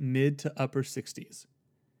mid to upper 60s,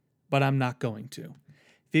 but I'm not going to.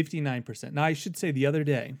 59%. Now, I should say the other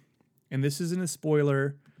day, and this isn't a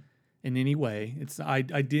spoiler in any way. I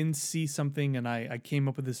didn't see something and I came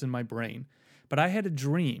up with this in my brain, but I had a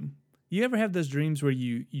dream. You ever have those dreams where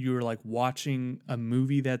you're like watching a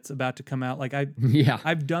movie that's about to come out? Like Yeah.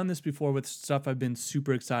 I've done this before with stuff I've been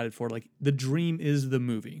super excited for. Like the dream is the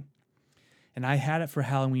movie. And I had it for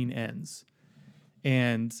Halloween Ends.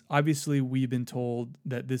 And obviously we've been told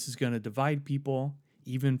that this is going to divide people,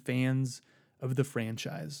 even fans of the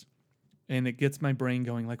franchise. And it gets my brain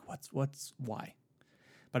going like, why?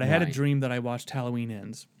 But I had a dream that I watched Halloween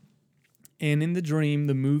Ends. And in the dream,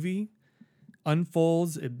 the movie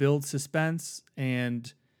unfolds, it builds suspense,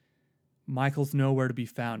 and Michael's nowhere to be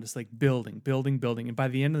found. It's like building. And by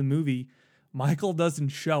the end of the movie, Michael doesn't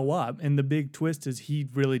show up. And the big twist is he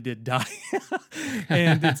really did die.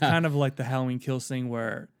 And it's kind of like the Halloween Kills thing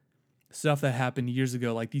where stuff that happened years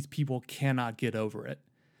ago, like these people cannot get over it.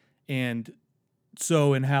 And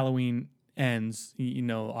so in Halloween Ends,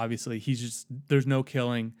 obviously there's no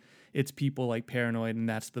killing. It's people like paranoid, and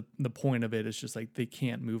that's the point of it. It's just like they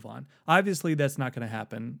can't move on. Obviously, that's not going to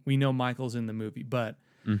happen. We know Michael's in the movie, but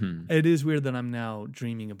it is weird that I'm now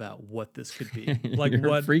dreaming about what this could be. Like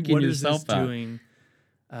what is this doing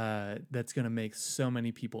that's going to make so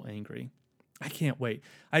many people angry? I can't wait.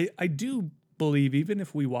 I do believe even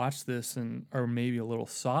if we watch this and are maybe a little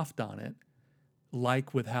soft on it,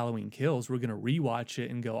 like with Halloween Kills, we're going to rewatch it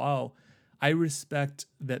and go, oh, I respect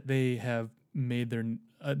that they have made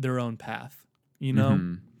their own path,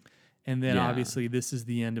 And then obviously this is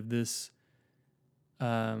the end of this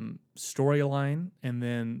storyline, and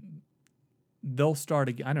then they'll start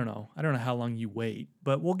again. I don't know how long you wait,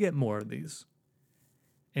 but we'll get more of these,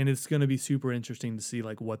 and it's going to be super interesting to see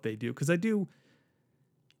like what they do, because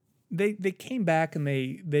they came back and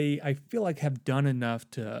they I feel like have done enough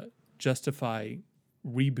to justify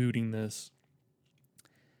rebooting this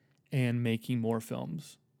and making more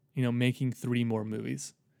films, making 3 more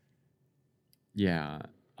movies. Yeah.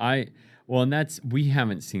 We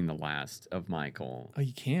haven't seen the last of Michael. Oh,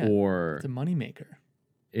 you can't. Or it's a moneymaker.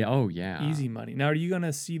 Oh, yeah. Easy money. Now, are you going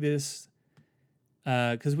to see this?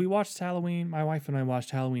 Because we watched Halloween. My wife and I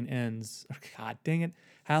watched Halloween Ends. God dang it.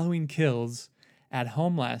 Halloween Kills at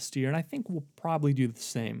home last year. And I think we'll probably do the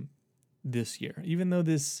same this year, even though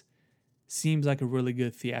this seems like a really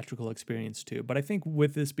good theatrical experience too. But I think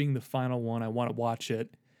with this being the final one, I want to watch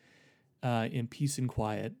it in peace and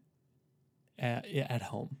quiet at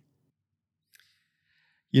home.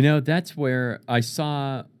 That's where I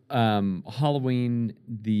saw Halloween,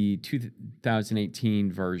 the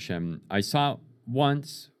 2018 version. I saw it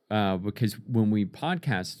once because when we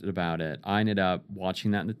podcasted about it, I ended up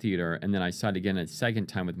watching that in the theater, and then I saw it again a second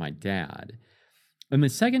time with my dad. And the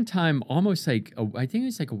second time, almost like, I think it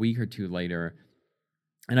was like a week or 2 later,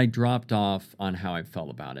 and I dropped off on how I felt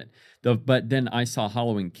about it. But then I saw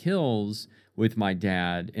Halloween Kills with my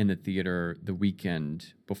dad in the theater the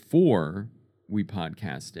weekend before we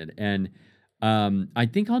podcasted. And I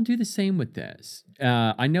think I'll do the same with this.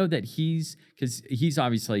 I know that because he's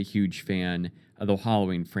obviously a huge fan of the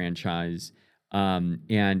Halloween franchise.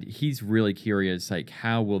 And he's really curious, like,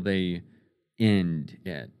 how will they end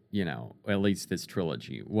it? At least this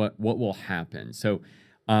trilogy. What will happen? So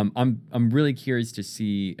I'm really curious to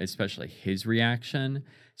see, especially his reaction.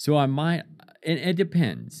 So I might. It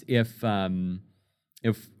depends if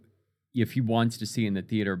he wants to see it in the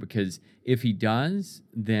theater, because if he does,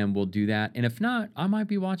 then we'll do that. And if not, I might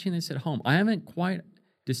be watching this at home. I haven't quite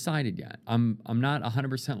decided yet. I'm not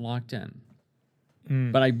 100% locked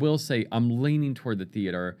in. But I will say I'm leaning toward the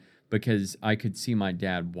theater, because I could see my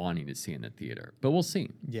dad wanting to see in the theater. But we'll see.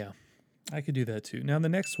 Yeah, I could do that too. Now, the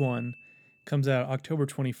next one comes out October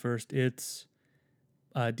 21st. It's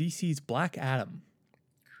DC's Black Adam,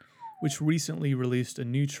 which recently released a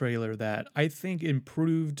new trailer that I think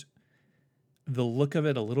improved the look of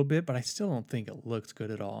it a little bit, but I still don't think it looks good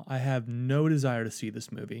at all. I have no desire to see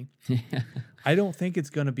this movie. I don't think it's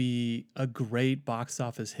going to be a great box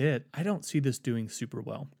office hit. I don't see this doing super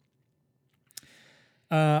well.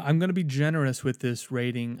 I'm going to be generous with this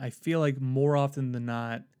rating. I feel like more often than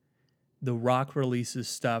not, The Rock releases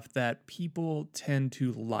stuff that people tend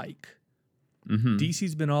to like.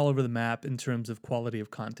 DC's been all over the map in terms of quality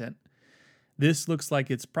of content. This looks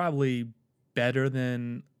like it's probably better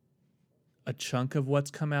than a chunk of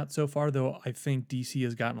what's come out so far, though I think DC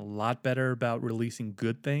has gotten a lot better about releasing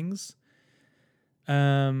good things.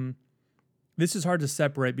 This this is hard to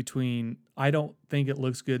separate between I don't think it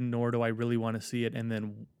looks good, nor do I really want to see it, and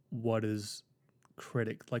then what is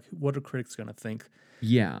what are critics going to think?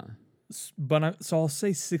 Yeah. But so I'll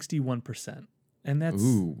say 61%, and that's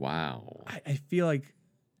Ooh, wow. I feel like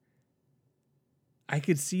I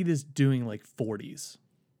could see this doing like 40s.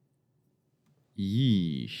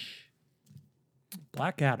 Yeesh.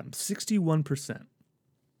 Black Adam, 61%.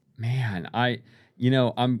 Man, I'm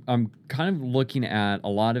kind of looking at a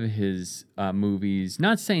lot of his movies.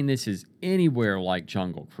 Not saying this is anywhere like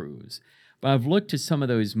Jungle Cruise, but I've looked at some of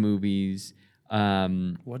those movies.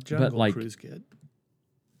 What Jungle Cruise get?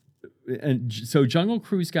 And so Jungle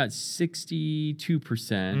Cruise got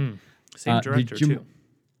 62%. Same director too.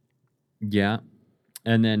 Yeah,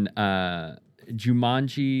 and then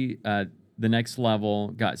Jumanji, The Next Level,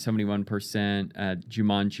 got 71%.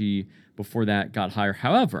 Jumanji before that got higher.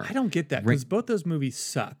 However, I don't get that because both those movies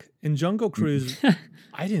suck. And Jungle Cruise,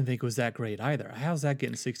 I didn't think was that great either. How's that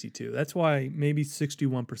getting 62? That's why maybe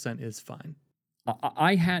 61% is fine.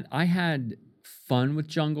 I had fun with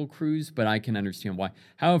Jungle Cruise, but I can understand why.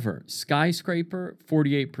 However, Skyscraper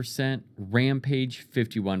 48%, Rampage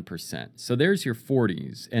 51%. So there's your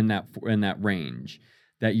 40s in that range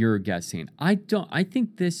that you're guessing. I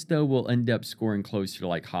think this though will end up scoring closer to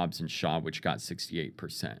like Hobbs and Shaw, which got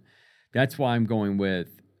 68%. That's why I'm going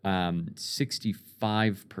with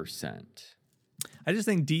 65%. I just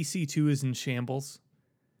think DC2 is in shambles.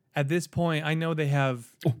 At this point, I know they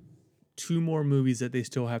have 2 more movies that they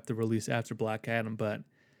still have to release after Black Adam, but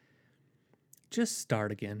just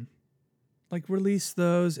start again. Like, release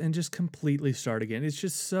those and just completely start again. It's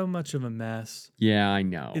just so much of a mess. Yeah, I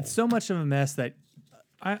know. It's so much of a mess that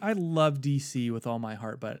I love DC with all my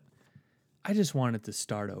heart, but I just wanted to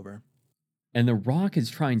start over. And The Rock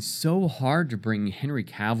is trying so hard to bring Henry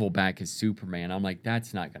Cavill back as Superman. I'm like,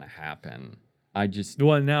 that's not going to happen.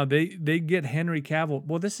 Well, now they get Henry Cavill.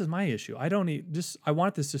 Well, this is my issue. I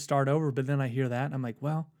want this to start over, but then I hear that and I'm like,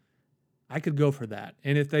 well, I could go for that.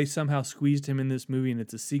 And if they somehow squeezed him in this movie and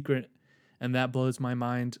it's a secret and that blows my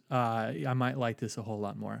mind, I might like this a whole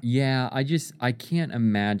lot more. Yeah, I can't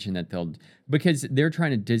imagine that because they're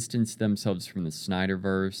trying to distance themselves from the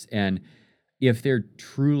Snyderverse, and if they're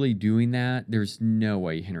truly doing that, there's no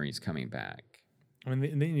way Henry's coming back. I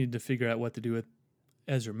mean, they need to figure out what to do with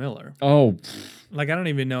Ezra Miller. Oh, like I don't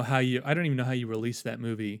even know how you release that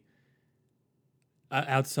movie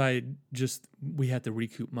outside just we had to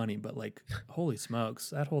recoup money, but like holy smokes,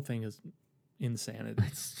 that whole thing is insanity.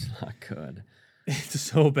 It's not good. It's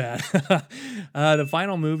so bad. The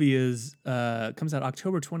final movie comes out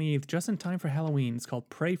October 28th, just in time for Halloween. It's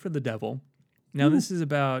called Pray for the Devil. Now this is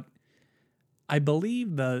about, I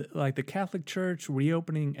believe, the Catholic Church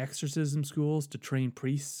reopening exorcism schools to train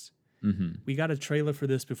priests. Mm-hmm. We got a trailer for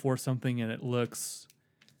this before something, and it looks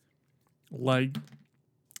like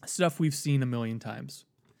stuff we've seen a million times.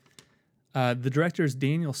 The director is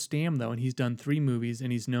Daniel Stamm, though, and he's done 3 movies,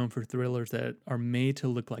 and he's known for thrillers that are made to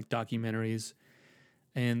look like documentaries.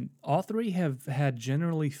 And all 3 have had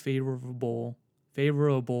generally favorable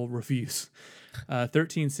reviews.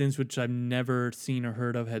 13 Sins, which I've never seen or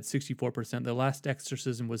heard of, had 64%. The Last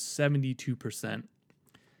Exorcism was 72%.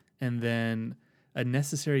 And then A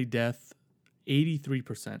Necessary Death,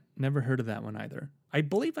 83%. Never heard of that one either. I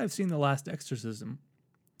believe I've seen The Last Exorcism.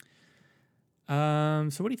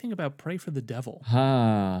 So what do you think about Pray for the Devil?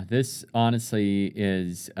 This honestly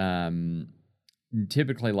is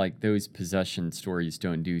typically like those possession stories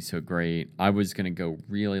don't do so great. I was going to go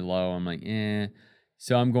really low. I'm like,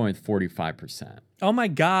 So I'm going with 45%. Oh my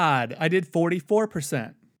God. I did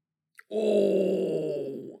 44%.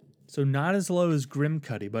 Oh. So not as low as Grim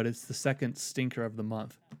Cuddy, but it's the second stinker of the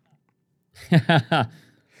month.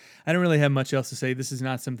 I don't really have much else to say. This is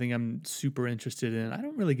not something I'm super interested in. I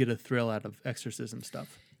don't really get a thrill out of exorcism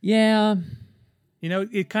stuff. Yeah. You know,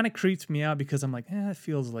 it kind of creeps me out because I'm like, it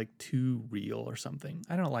feels like too real or something.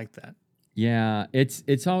 I don't like that. Yeah,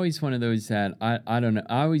 it's always one of those that I don't know.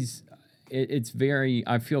 I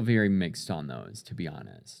feel very mixed on those, to be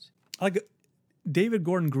honest. Like David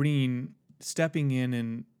Gordon Green stepping in,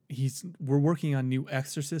 and we're working on new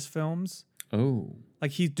Exorcist films. Oh.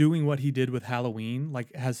 Like he's doing what he did with Halloween,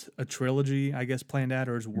 like has a trilogy, I guess, planned out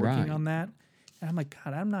or is working on that. And I'm like,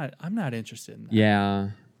 God, I'm not interested in that. Yeah.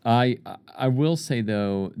 I will say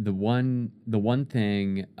though, the one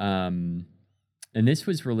thing, and this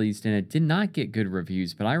was released and it did not get good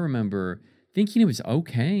reviews, but I remember thinking it was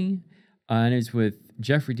okay. And it was with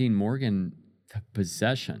Jeffrey Dean Morgan, The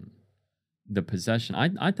Possession.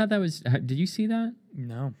 I thought that was, did you see that?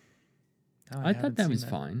 No I thought that was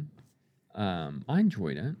fine. I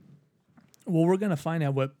enjoyed it. Well, we're going to find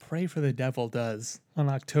out what Pray for the Devil does on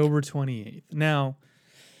October 28th. Now,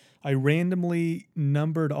 I randomly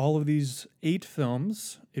numbered all of these 8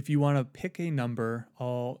 films. If you want to pick a number,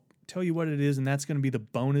 I'll tell you what it is, and that's going to be the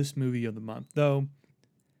bonus movie of the month. Though,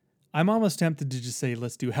 I'm almost tempted to just say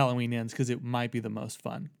let's do Halloween Ends because it might be the most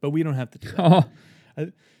fun, but we don't have to do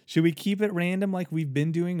that. Should we keep it random like we've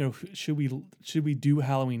been doing, or should we do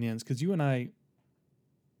Halloween Ends? Because you and I,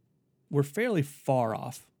 we're fairly far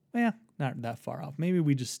off. Yeah, not that far off. Maybe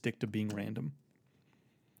we just stick to being random.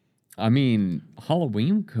 I mean,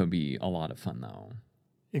 Halloween could be a lot of fun, though.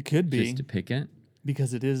 It could be. Just to pick it.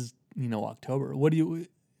 Because it is, October. What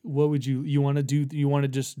would you want to do? You want to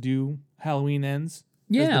just do Halloween Ends?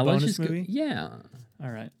 Yeah, let's just movie? Yeah.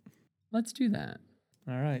 All right. Let's do that.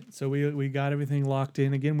 All right. So we got everything locked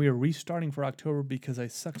in. Again, we are restarting for October because I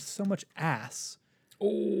sucked so much ass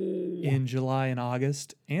in July and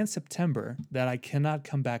August and September that I cannot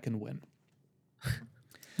come back and win.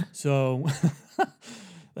 So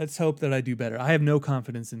let's hope that I do better. I have no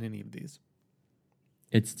confidence in any of these.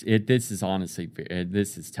 This is honestly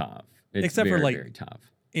this is tough. It's Except very, for like very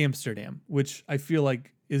tough. Amsterdam, which I feel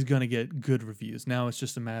like is going to get good reviews. Now it's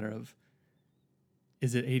just a matter of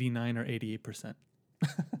is it 89 or 88%?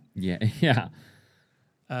 Yeah.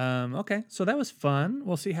 Okay, so that was fun.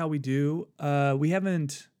 We'll see how we do. We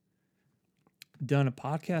haven't done a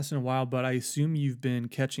podcast in a while, but I assume you've been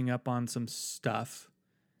catching up on some stuff.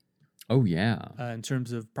 Oh yeah. In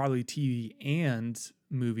terms of probably TV and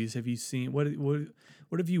movies, have you seen what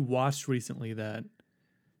have you watched recently that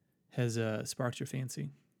has sparked your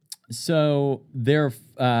fancy? So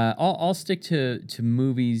I'll stick to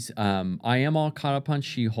movies. I am all caught up on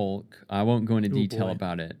She-Hulk. I won't go into detail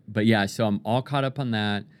about it, but yeah. So I'm all caught up on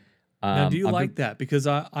that. Now, do you like that? Because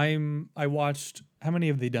I watched. How many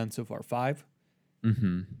have they done so far? 5.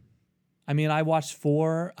 Mm-hmm. I mean, I watched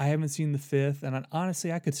 4. I haven't seen the 5th, and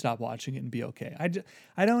honestly, I could stop watching it and be okay.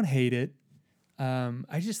 I don't hate it.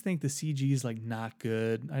 I just think the CG is like not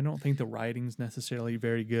good. I don't think the writing's necessarily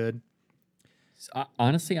very good.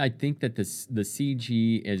 Honestly, I think that the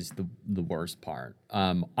CG is the worst part.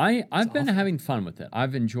 I've been having fun with it.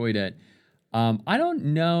 I've enjoyed it. I don't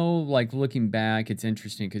know. Like looking back, it's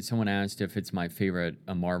interesting because someone asked if it's my favorite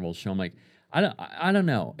Marvel show. I'm like, I don't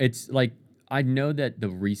know. It's like I know that the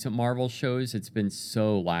recent Marvel shows it's been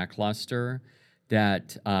so lackluster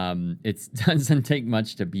that it doesn't take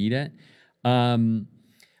much to beat it.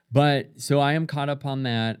 But so I am caught up on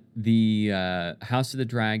that. The House of the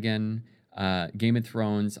Dragon. Game of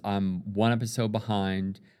Thrones, I'm 1 episode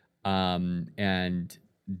behind, and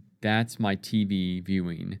that's my TV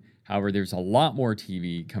viewing. However, there's a lot more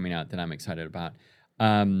TV coming out that I'm excited about.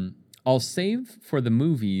 I'll save for the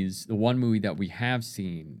movies, the one movie that we have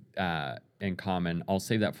seen in common, I'll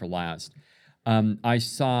save that for last. I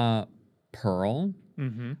saw Pearl,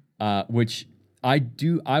 which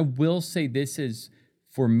I will say this is,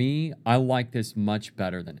 for me, I like this much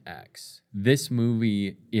better than X. This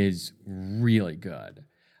movie is really good.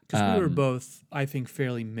 Because we were both, I think,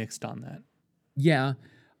 fairly mixed on that. Yeah.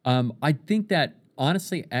 I think that,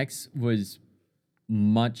 honestly, X was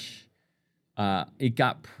much... it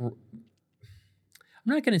got... I'm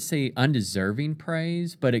not going to say undeserving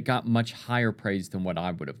praise, but it got much higher praise than what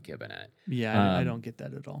I would have given it. Yeah, I don't get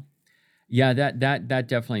that at all. Yeah, that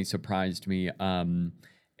definitely surprised me.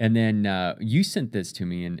 And then you sent this to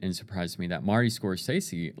me and surprised me that Marty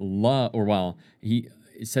Scorsese he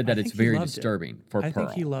said that it's very disturbing for Pearl. I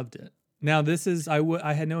think he loved it. Now, this is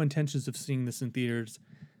I had no intentions of seeing this in theaters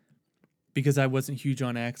because I wasn't huge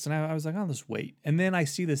on X, and I was like, I'll just wait. And then I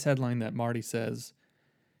see this headline that Marty says,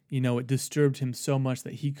 it disturbed him so much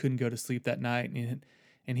that he couldn't go to sleep that night,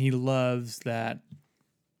 and he loves that.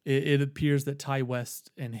 It appears that Ty West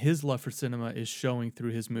and his love for cinema is showing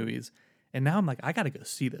through his movies. And now I'm like, I got to go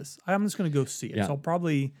see this. I'm just going to go see it. Yeah. So I'll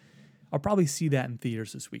probably see that in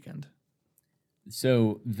theaters this weekend.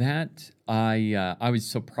 So that I was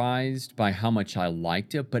surprised by how much I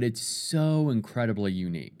liked it, but it's so incredibly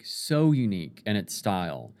unique in its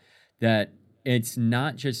style that it's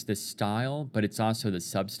not just the style, but it's also the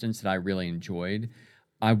substance that I really enjoyed.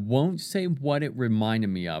 I won't say what it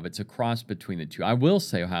reminded me of. It's a cross between the two. I will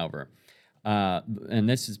say, however, and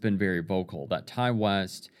this has been very vocal, that Ty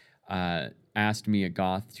West asked me, a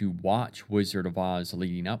goth, to watch Wizard of Oz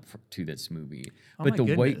leading up to this movie. Oh, but my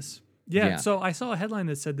goodness. Yeah, so I saw a headline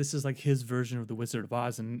that said this is like his version of the Wizard of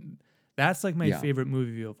Oz, and that's like my favorite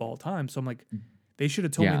movie of all time. So I'm like, they should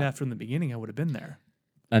have told me that from the beginning. I would have been there.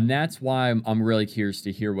 And that's why I'm really curious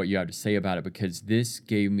to hear what you have to say about it, because this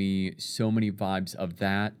gave me so many vibes of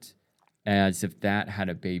that, as if that had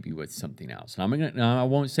a baby with something else. And I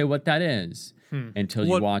won't say what that is until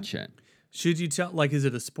you watch it. Should you tell, like, is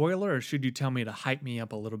it a spoiler or should you tell me to hype me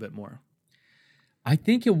up a little bit more? I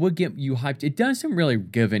think it would get you hyped. It doesn't really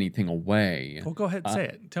give anything away. Well, go ahead, Uh, say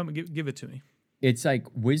it. Tell me, give it to me. it's like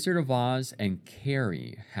Wizard of Oz and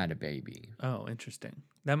Carrie had a baby. Oh, interesting.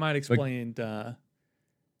 That might But explain.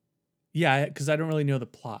 Yeah, because I don't really know the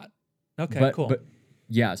plot. Okay, but cool. but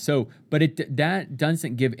yeah, so but that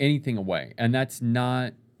doesn't give anything away. And that's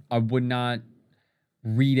not I would not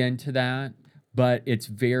read into that, but it's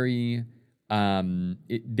very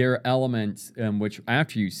there are elements which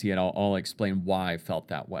after you see it, I'll explain why I felt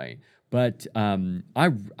that way. But I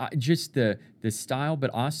just the style, but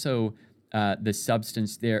also the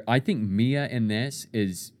substance there. I think Mia in this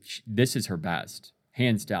is her best,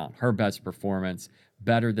 hands down, her best performance,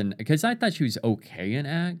 better than because I thought she was okay in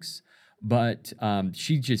X, but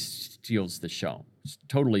she just steals the show. It's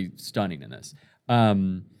totally stunning in this.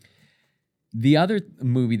 The other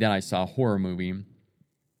movie that I saw, horror movie,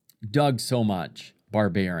 dug so much,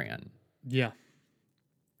 Barbarian. Yeah.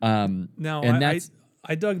 Now, And that's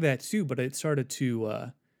I dug that too, but it started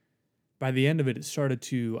to, by the end of it, it started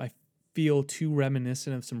to, I feel too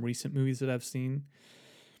reminiscent of some recent movies that I've seen,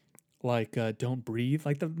 like Don't Breathe.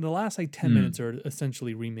 Like the last like 10 minutes are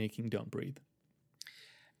essentially remaking Don't Breathe.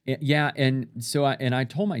 yeah, and so I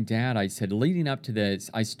told my dad, I said, leading up to this,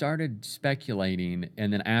 I started speculating,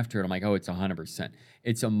 and then after it, I'm like, oh, it's 100%.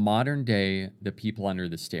 It's a modern day The People Under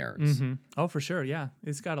the Stairs. Oh, for sure. Yeah.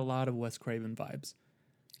 It's got a lot of Wes Craven vibes.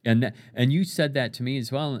 And you said that to me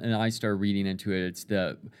as well, and I started reading into it. It's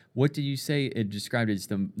what did you say? It described it as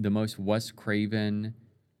the most Wes Craven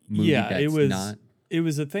movie Yeah, that's not. it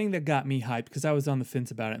was a thing that got me hyped because I was on the fence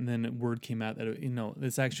about it, and then word came out that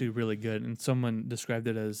it's actually really good, and someone described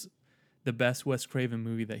it as the best Wes Craven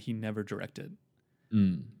movie that he never directed.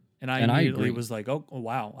 Mm. And I And I immediately agree. was like, oh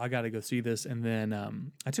wow, I got to go see this. And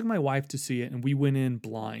then I took my wife to see it, and we went in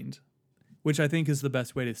blind, which I think is the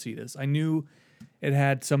best way to see this. I knew it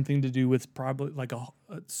had something to do with probably like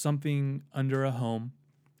something under a home.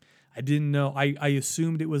 I didn't know. I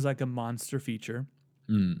assumed it was like a monster feature.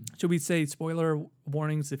 Should we say spoiler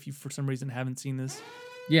warnings if you for some reason haven't seen this?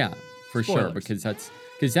 Yeah, for sure, Spoilers.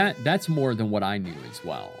 because that's more than what I knew as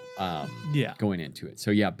well. Yeah. Going into it. So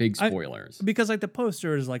yeah, big spoilers. Because like the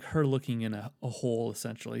poster is like her looking in a hole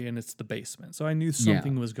essentially, and it's the basement. So I knew Yeah.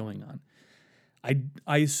 something was going on.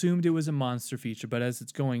 I assumed it was a monster feature, but as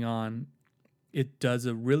it's going on, it does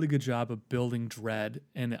a really good job of building dread.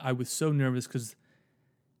 And I was so nervous because,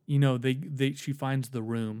 she finds the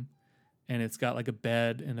room, and it's got like a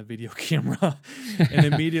bed and a video camera, and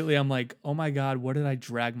immediately I'm like, oh my god, what did I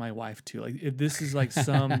drag my wife to? Like, if this is like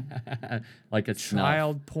some Like a snuff.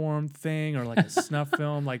 child porn thing or like a snuff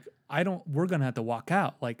film, like we're gonna have to walk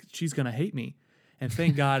out. Like, she's gonna hate me. And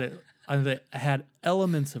thank God it had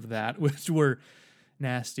elements of that, which were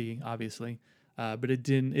nasty, obviously. But it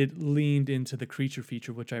didn't. It leaned into the creature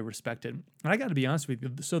feature, which I respected. And I got to be honest with you.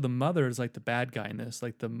 So the mother is like the bad guy in this,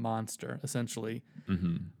 like the monster, essentially.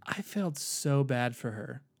 Mm-hmm. I felt so bad for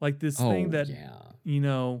her. Like this Oh thing that yeah.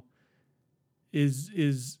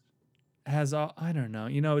 has all, I don't know.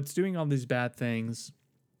 It's doing all these bad things,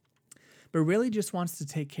 but really just wants to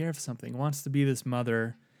take care of something. Wants to be this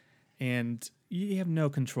mother, and you have no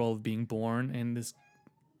control of being born. And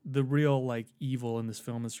the real like evil in this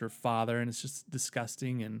film is her father, and it's just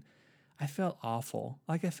disgusting. And I felt awful.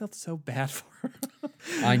 Like, I felt so bad for her.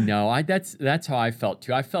 I know. That's how I felt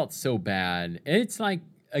too. I felt so bad. It's like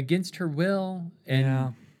against her will,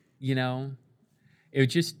 and Yeah. it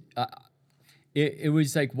was just it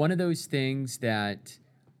was like one of those things that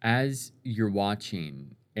as you're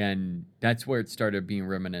watching, and that's where it started being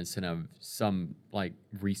reminiscent of some like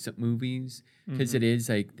recent movies because it is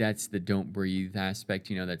like that's the don't breathe aspect,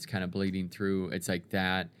 that's kind of bleeding through. It's like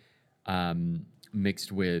that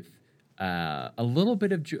mixed with a little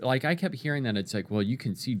bit of like I kept hearing that it's like, well, you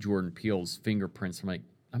can see Jordan Peele's fingerprints. I'm like,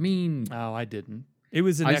 I mean, Oh, I didn't. It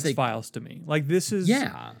was an I was like, X-Files to me. Like, this is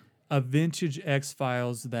yeah, a vintage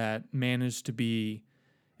X-Files that managed to be,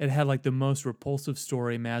 it had like the most repulsive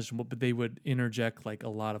story imaginable, but they would interject like a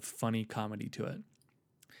lot of funny comedy to it.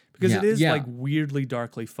 Because it is yeah. like weirdly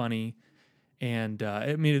darkly funny. And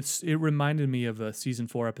I mean, it reminded me of a season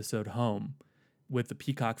 4 episode Home with the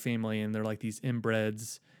Peacock family, and they're like these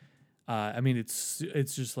inbreds. I mean, it's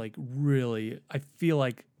just like really, I feel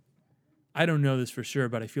like, I don't know this for sure,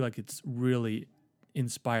 but I feel like it's really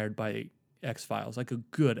inspired by X-Files, like a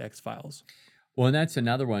good X-Files. Well, and that's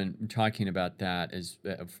another one talking about that is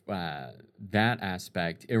that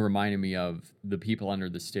aspect. It reminded me of The People Under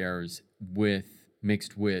the Stairs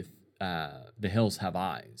mixed with The Hills Have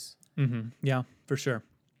Eyes. Mm-hmm. Yeah, for sure.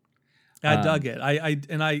 I dug it.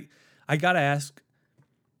 I gotta ask,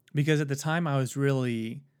 because at the time I was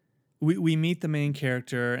really, we meet the main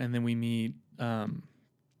character and then we meet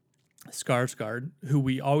Skarsgård, who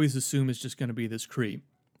we always assume is just going to be this creep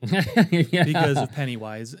Yeah. because of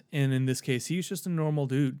Pennywise. And in this case, he's just a normal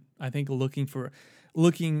dude. I think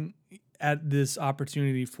looking at this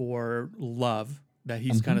opportunity for love that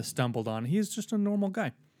he's kind of stumbled on. He's just a normal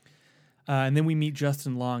guy. And then we meet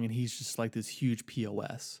Justin Long, and he's just like this huge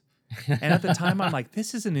POS. And at the time, I'm like,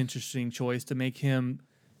 this is an interesting choice to make him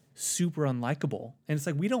super unlikable. And it's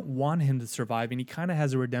like, we don't want him to survive. And he kind of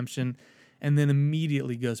has a redemption and then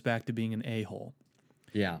immediately goes back to being an a-hole.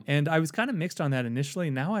 Yeah. And I was kind of mixed on that initially.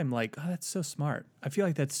 Now I'm like, oh, that's so smart. I feel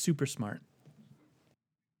like that's super smart.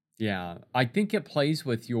 Yeah. I think it plays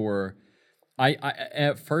with your. I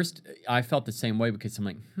at first I felt the same way because I'm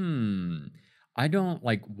like, I don't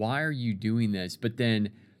like. Why are you doing this? But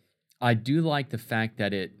then I do like the fact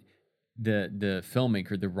that the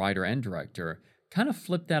filmmaker, the writer and director, kind of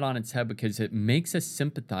flipped that on its head because it makes us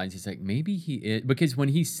sympathize. It's like maybe he is, because when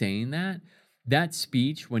he's saying that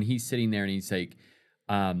speech, when he's sitting there and he's like,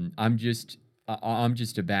 I'm just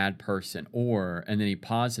a bad person, and then he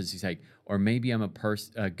pauses. He's like, or maybe I'm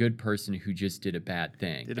a good person who just did a bad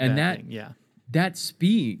thing. That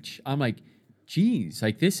speech, I'm like, geez,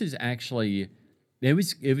 like this is actually, it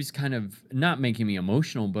was kind of not making me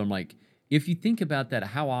emotional, but I'm like, if you think about that,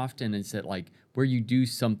 how often is it like where you do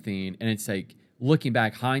something and it's like looking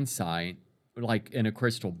back, hindsight, like in a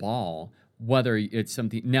crystal ball, whether it's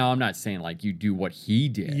something. Now, I'm not saying like you do what he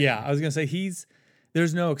did. Yeah, I was gonna say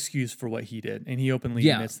there's no excuse for what he did, and he openly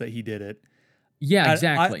admits that he did it. Yeah,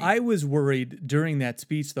 exactly. I was worried during that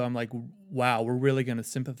speech, though. I'm like, wow, we're really going to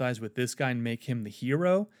sympathize with this guy and make him the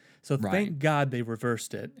hero. So thank God they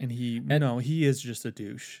reversed it. And he is just a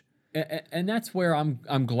douche. And that's where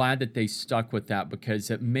I'm glad that they stuck with that, because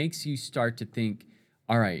it makes you start to think,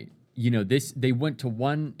 all right, they went to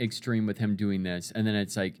one extreme with him doing this, and then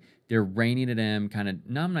it's like they're reining it in, kind of.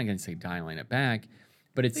 No, I'm not going to say dialing it back,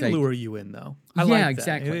 but it's they like lure you in though. I like that.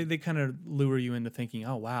 Exactly. They kind of lure you into thinking,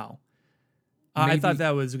 oh wow. I thought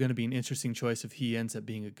that was going to be an interesting choice if he ends up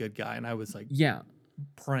being a good guy, and I was like,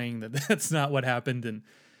 praying that that's not what happened, and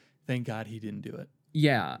thank God he didn't do it.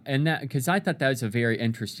 Yeah, and that, because I thought that was a very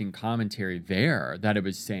interesting commentary there that it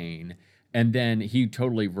was saying, and then he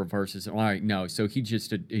totally reverses it. All right, no, so he's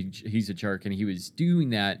a jerk, and he was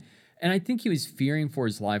doing that, and I think he was fearing for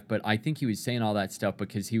his life, but I think he was saying all that stuff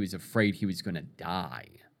because he was afraid he was going to die.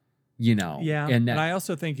 Yeah, and I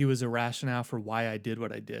also think it was a rationale for why I did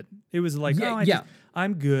what I did. It was like,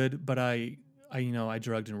 I'm good, but I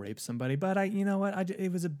drugged and raped somebody, but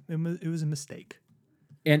it was a mistake.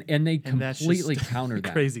 And they completely counter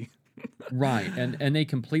that. Crazy. Right, and they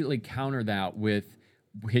completely counter that with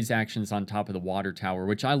his actions on top of the water tower,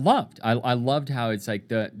 which I loved. I loved how it's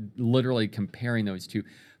like literally comparing those two.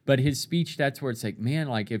 But his speech, that's where it's like, man,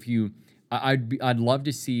 like I'd love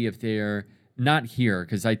to see if they're not here,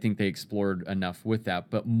 because I think they explored enough with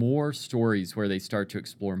that, but more stories where they start to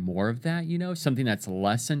explore more of that, something that's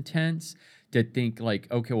less intense, to think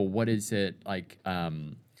like, okay, well, what is it like?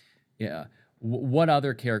 What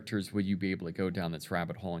other characters would you be able to go down this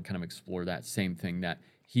rabbit hole and kind of explore that same thing that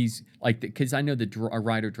he's like, because I know the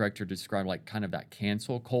writer director described like kind of that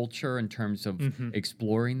cancel culture in terms of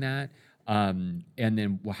exploring that. And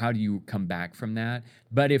then how do you come back from that?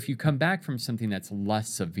 But if you come back from something that's less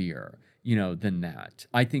severe, than that,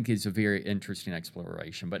 I think is a very interesting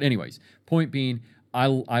exploration. But anyways, point being,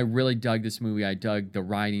 I really dug this movie. I dug the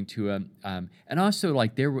writing to it, and also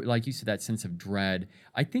like like you said, that sense of dread.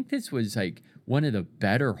 I think this was like one of the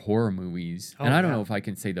better horror movies, and I don't know if I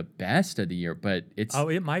can say the best of the year, but it's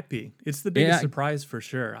it might be. It's the biggest surprise for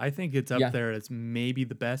sure. I think it's up there as maybe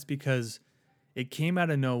the best because it came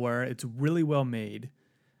out of nowhere. It's really well made.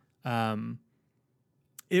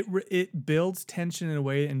 It builds tension in a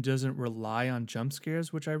way and doesn't rely on jump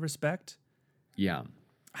scares, which I respect. Yeah.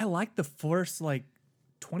 I like the first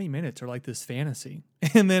 20 minutes are like this fantasy.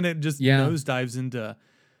 And then it just nosedives into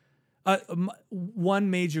one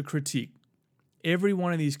major critique. Every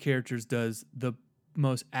one of these characters does the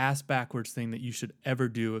most ass backwards thing that you should ever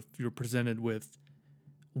do if you're presented with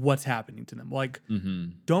what's happening to them. Like,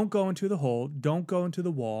 don't go into the hole, don't go into the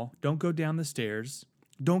wall, don't go down the stairs.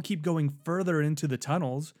 Don't keep going further into the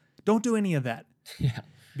tunnels. Don't do any of that. Yeah.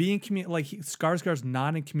 Skarsgård's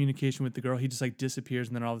not in communication with the girl. He just disappears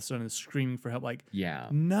and then all of a sudden is screaming for help.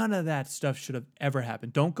 None of that stuff should have ever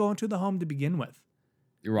happened. Don't go into the home to begin with.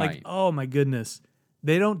 You're right. Oh my goodness.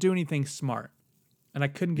 They don't do anything smart. And I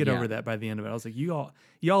couldn't get over that by the end of it. I was like, you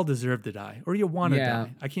all deserve to die. Or you want to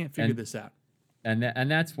die. I can't figure this out.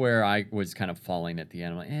 And that's where I was kind of falling at the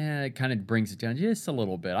end. I'm like, it kind of brings it down just a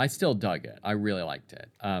little bit. I still dug it. I really liked it.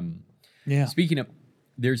 Yeah. Speaking of,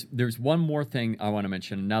 there's one more thing I want to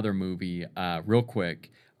mention. Another movie, real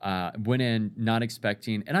quick. Went in not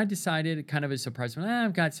expecting, and I decided, kind of a surprise,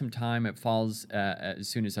 I've got some time. It falls as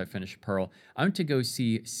soon as I finish Pearl. I went to go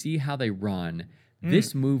see How They Run.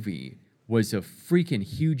 This movie was a freaking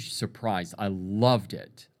huge surprise. I loved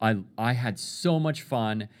it. I had so much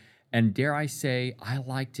fun, and dare I say, I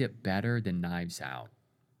liked it better than Knives Out.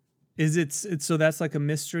 Is it's so that's like a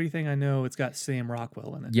mystery thing? I know it's got Sam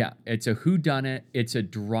Rockwell in it. Yeah, it's a whodunit. It's a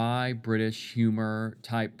dry British humor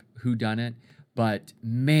type whodunit. But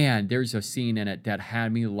man, there's a scene in it that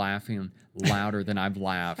had me laughing louder than I've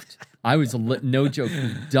laughed. I was, no joke,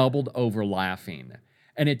 doubled over laughing.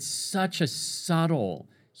 And it's such a subtle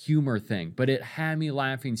humor thing, but it had me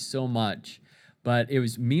laughing so much. But it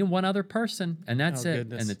was me and one other person, and that's it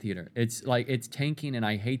goodness. in the theater. It's like, it's tanking, and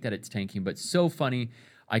I hate that it's tanking, but so funny.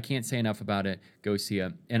 I can't say enough about it. Go see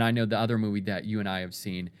it. And I know the other movie that you and I have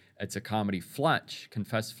seen, it's a comedy, Fletch,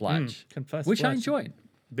 Confess Fletch, Confess which I Fletch. enjoyed.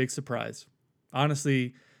 Big surprise.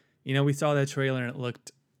 Honestly, we saw that trailer and it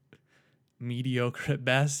looked mediocre at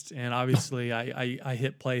best. And obviously, I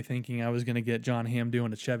hit play thinking I was going to get John Hamm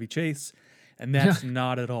doing a Chevy Chase. And that's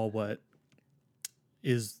not at all what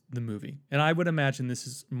is the movie. And I would imagine this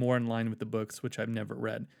is more in line with the books, which I've never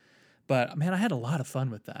read. But man, I had a lot of fun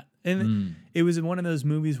with that. And it was one of those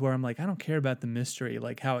movies where I'm like, I don't care about the mystery,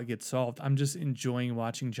 like how it gets solved. I'm just enjoying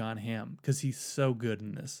watching John Hamm because he's so good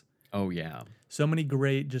in this. Oh, yeah. So many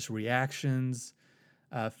great just reactions,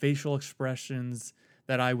 facial expressions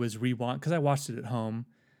that I was rewatching because I watched it at home.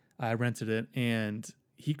 I rented it and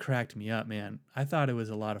he cracked me up, man. I thought it was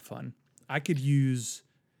a lot of fun. I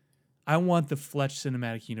want the Fletch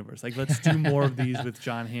cinematic universe. Like, let's do more of these with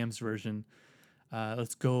John Hamm's version.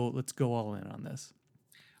 Let's go all in on this.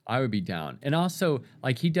 I would be down. And also,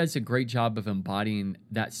 like, he does a great job of embodying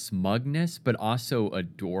that smugness, but also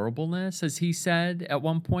adorableness, as he said at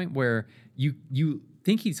one point, where you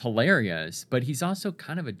think he's hilarious, but he's also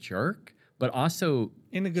kind of a jerk, but also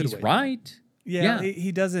In a good he's way. right. Yeah.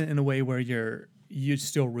 He does it in a way where you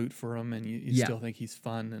still root for him and you Yeah. still think he's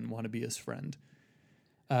fun and want to be his friend.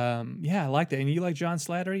 I like that. And you like John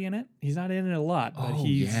Slattery in it? He's not in it a lot, but Oh,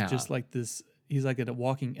 he's yeah. just like this. He's like at a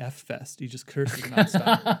walking F fest. He just curses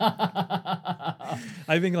nonstop.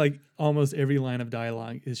 I think like almost every line of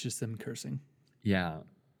dialogue is just them cursing. Yeah.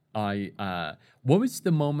 What was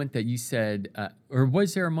the moment that you said, or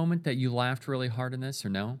was there a moment that you laughed really hard in this, or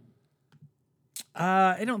no?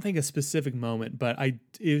 I don't think a specific moment, but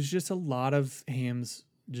it was just a lot of Ham's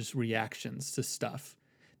just reactions to stuff.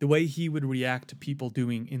 The way he would react to people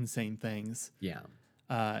doing insane things. Yeah.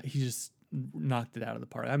 He just knocked it out of the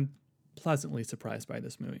park. I'm pleasantly surprised by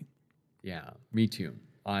this movie. Yeah, me too.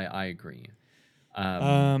 I agree.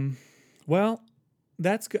 Well,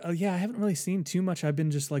 that's good. I haven't really seen too much. I've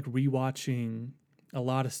been just like rewatching a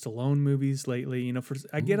lot of Stallone movies lately.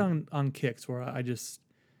 I get on kicks where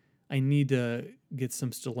I need to get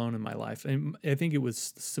some Stallone in my life. And I think it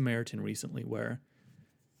was Samaritan recently where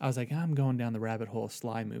I was like, I'm going down the rabbit hole of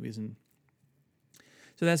Sly movies. And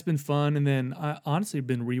so that's been fun. And then I honestly have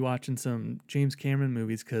been rewatching some James Cameron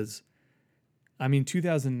movies because,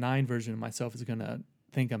 2009 version of myself is going to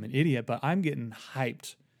think I'm an idiot, but I'm getting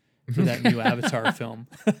hyped for that new Avatar film.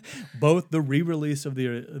 Both the re-release of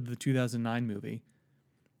the 2009 movie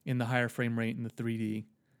in the higher frame rate in the 3D,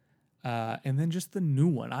 and then just the new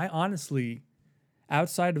one. I honestly,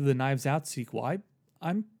 outside of the Knives Out sequel,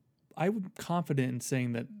 I'm confident in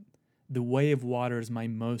saying that The Way of Water is my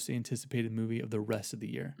most anticipated movie of the rest of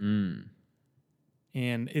the year.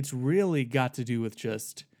 And it's really got to do with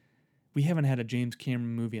just, we haven't had a James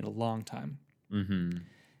Cameron movie in a long time. Mm-hmm.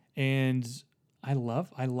 And I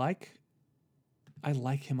like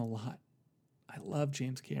him a lot. I love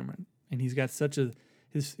James Cameron. And he's got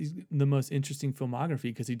he's the most interesting filmography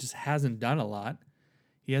because he just hasn't done a lot.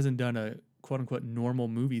 He hasn't done a quote unquote normal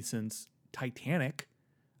movie since Titanic.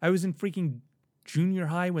 I was in freaking junior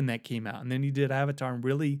high when that came out. And then he did Avatar and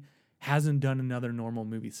really hasn't done another normal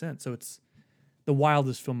movie since. So it's the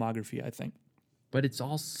wildest filmography, I think. But it's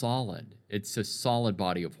all solid. It's a solid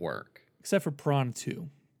body of work. Except for Prawn 2.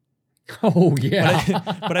 Oh, yeah.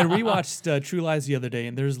 But I rewatched True Lies the other day,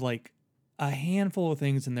 and there's like a handful of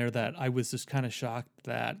things in there that I was just kind of shocked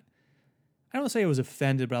that, I don't say I was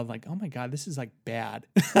offended, but I'm like, oh my God, this is like bad.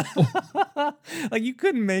 Like you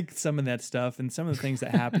couldn't make some of that stuff and some of the things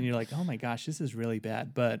that happen, you're like, oh my gosh, this is really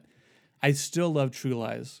bad. But I still love True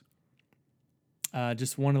Lies.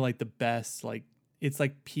 Just one of like the best, like it's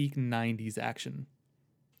like peak 90s action.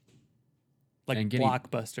 Like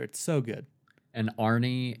blockbuster. It's so good. And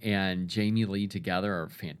Arnie and Jamie Lee together are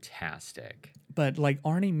fantastic. But like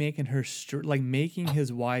Arnie making her making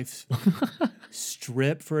his wife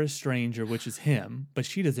strip for a stranger, which is him, but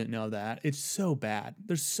she doesn't know that. It's so bad.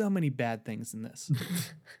 There's so many bad things in this.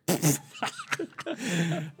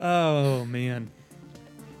 Oh man.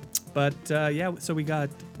 But yeah, so we got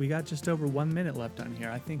just over 1 minute left on here.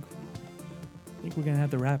 I think we're gonna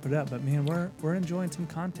have to wrap it up. But man, we're enjoying some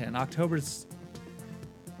content.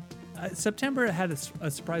 September had a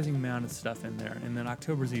surprising amount of stuff in there, and then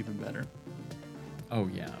October's even better. Oh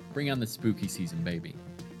yeah, bring on the spooky season, baby.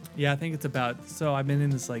 Yeah, I think it's about. So I've been in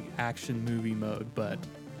this like action movie mode, but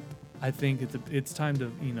I think it's time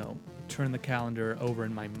to turn the calendar over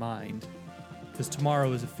in my mind, because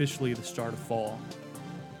tomorrow is officially the start of fall,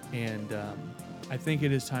 and I think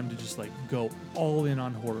it is time to just like go all in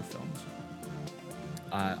on horror films.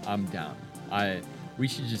 I'm down. We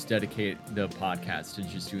should just dedicate the podcast to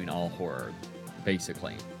just doing all horror,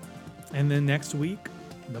 basically. And then next week,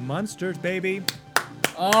 the Munsters, baby.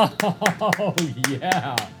 Oh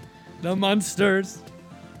yeah, The Munsters.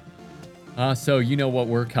 So you know what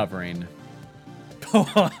we're covering.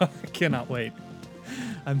 I cannot wait.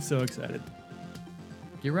 I'm so excited.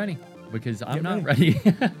 Get ready, because I'm Get not ready.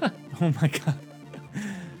 Oh my God.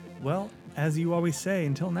 Well, as you always say,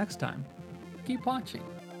 until next time. Keep watching.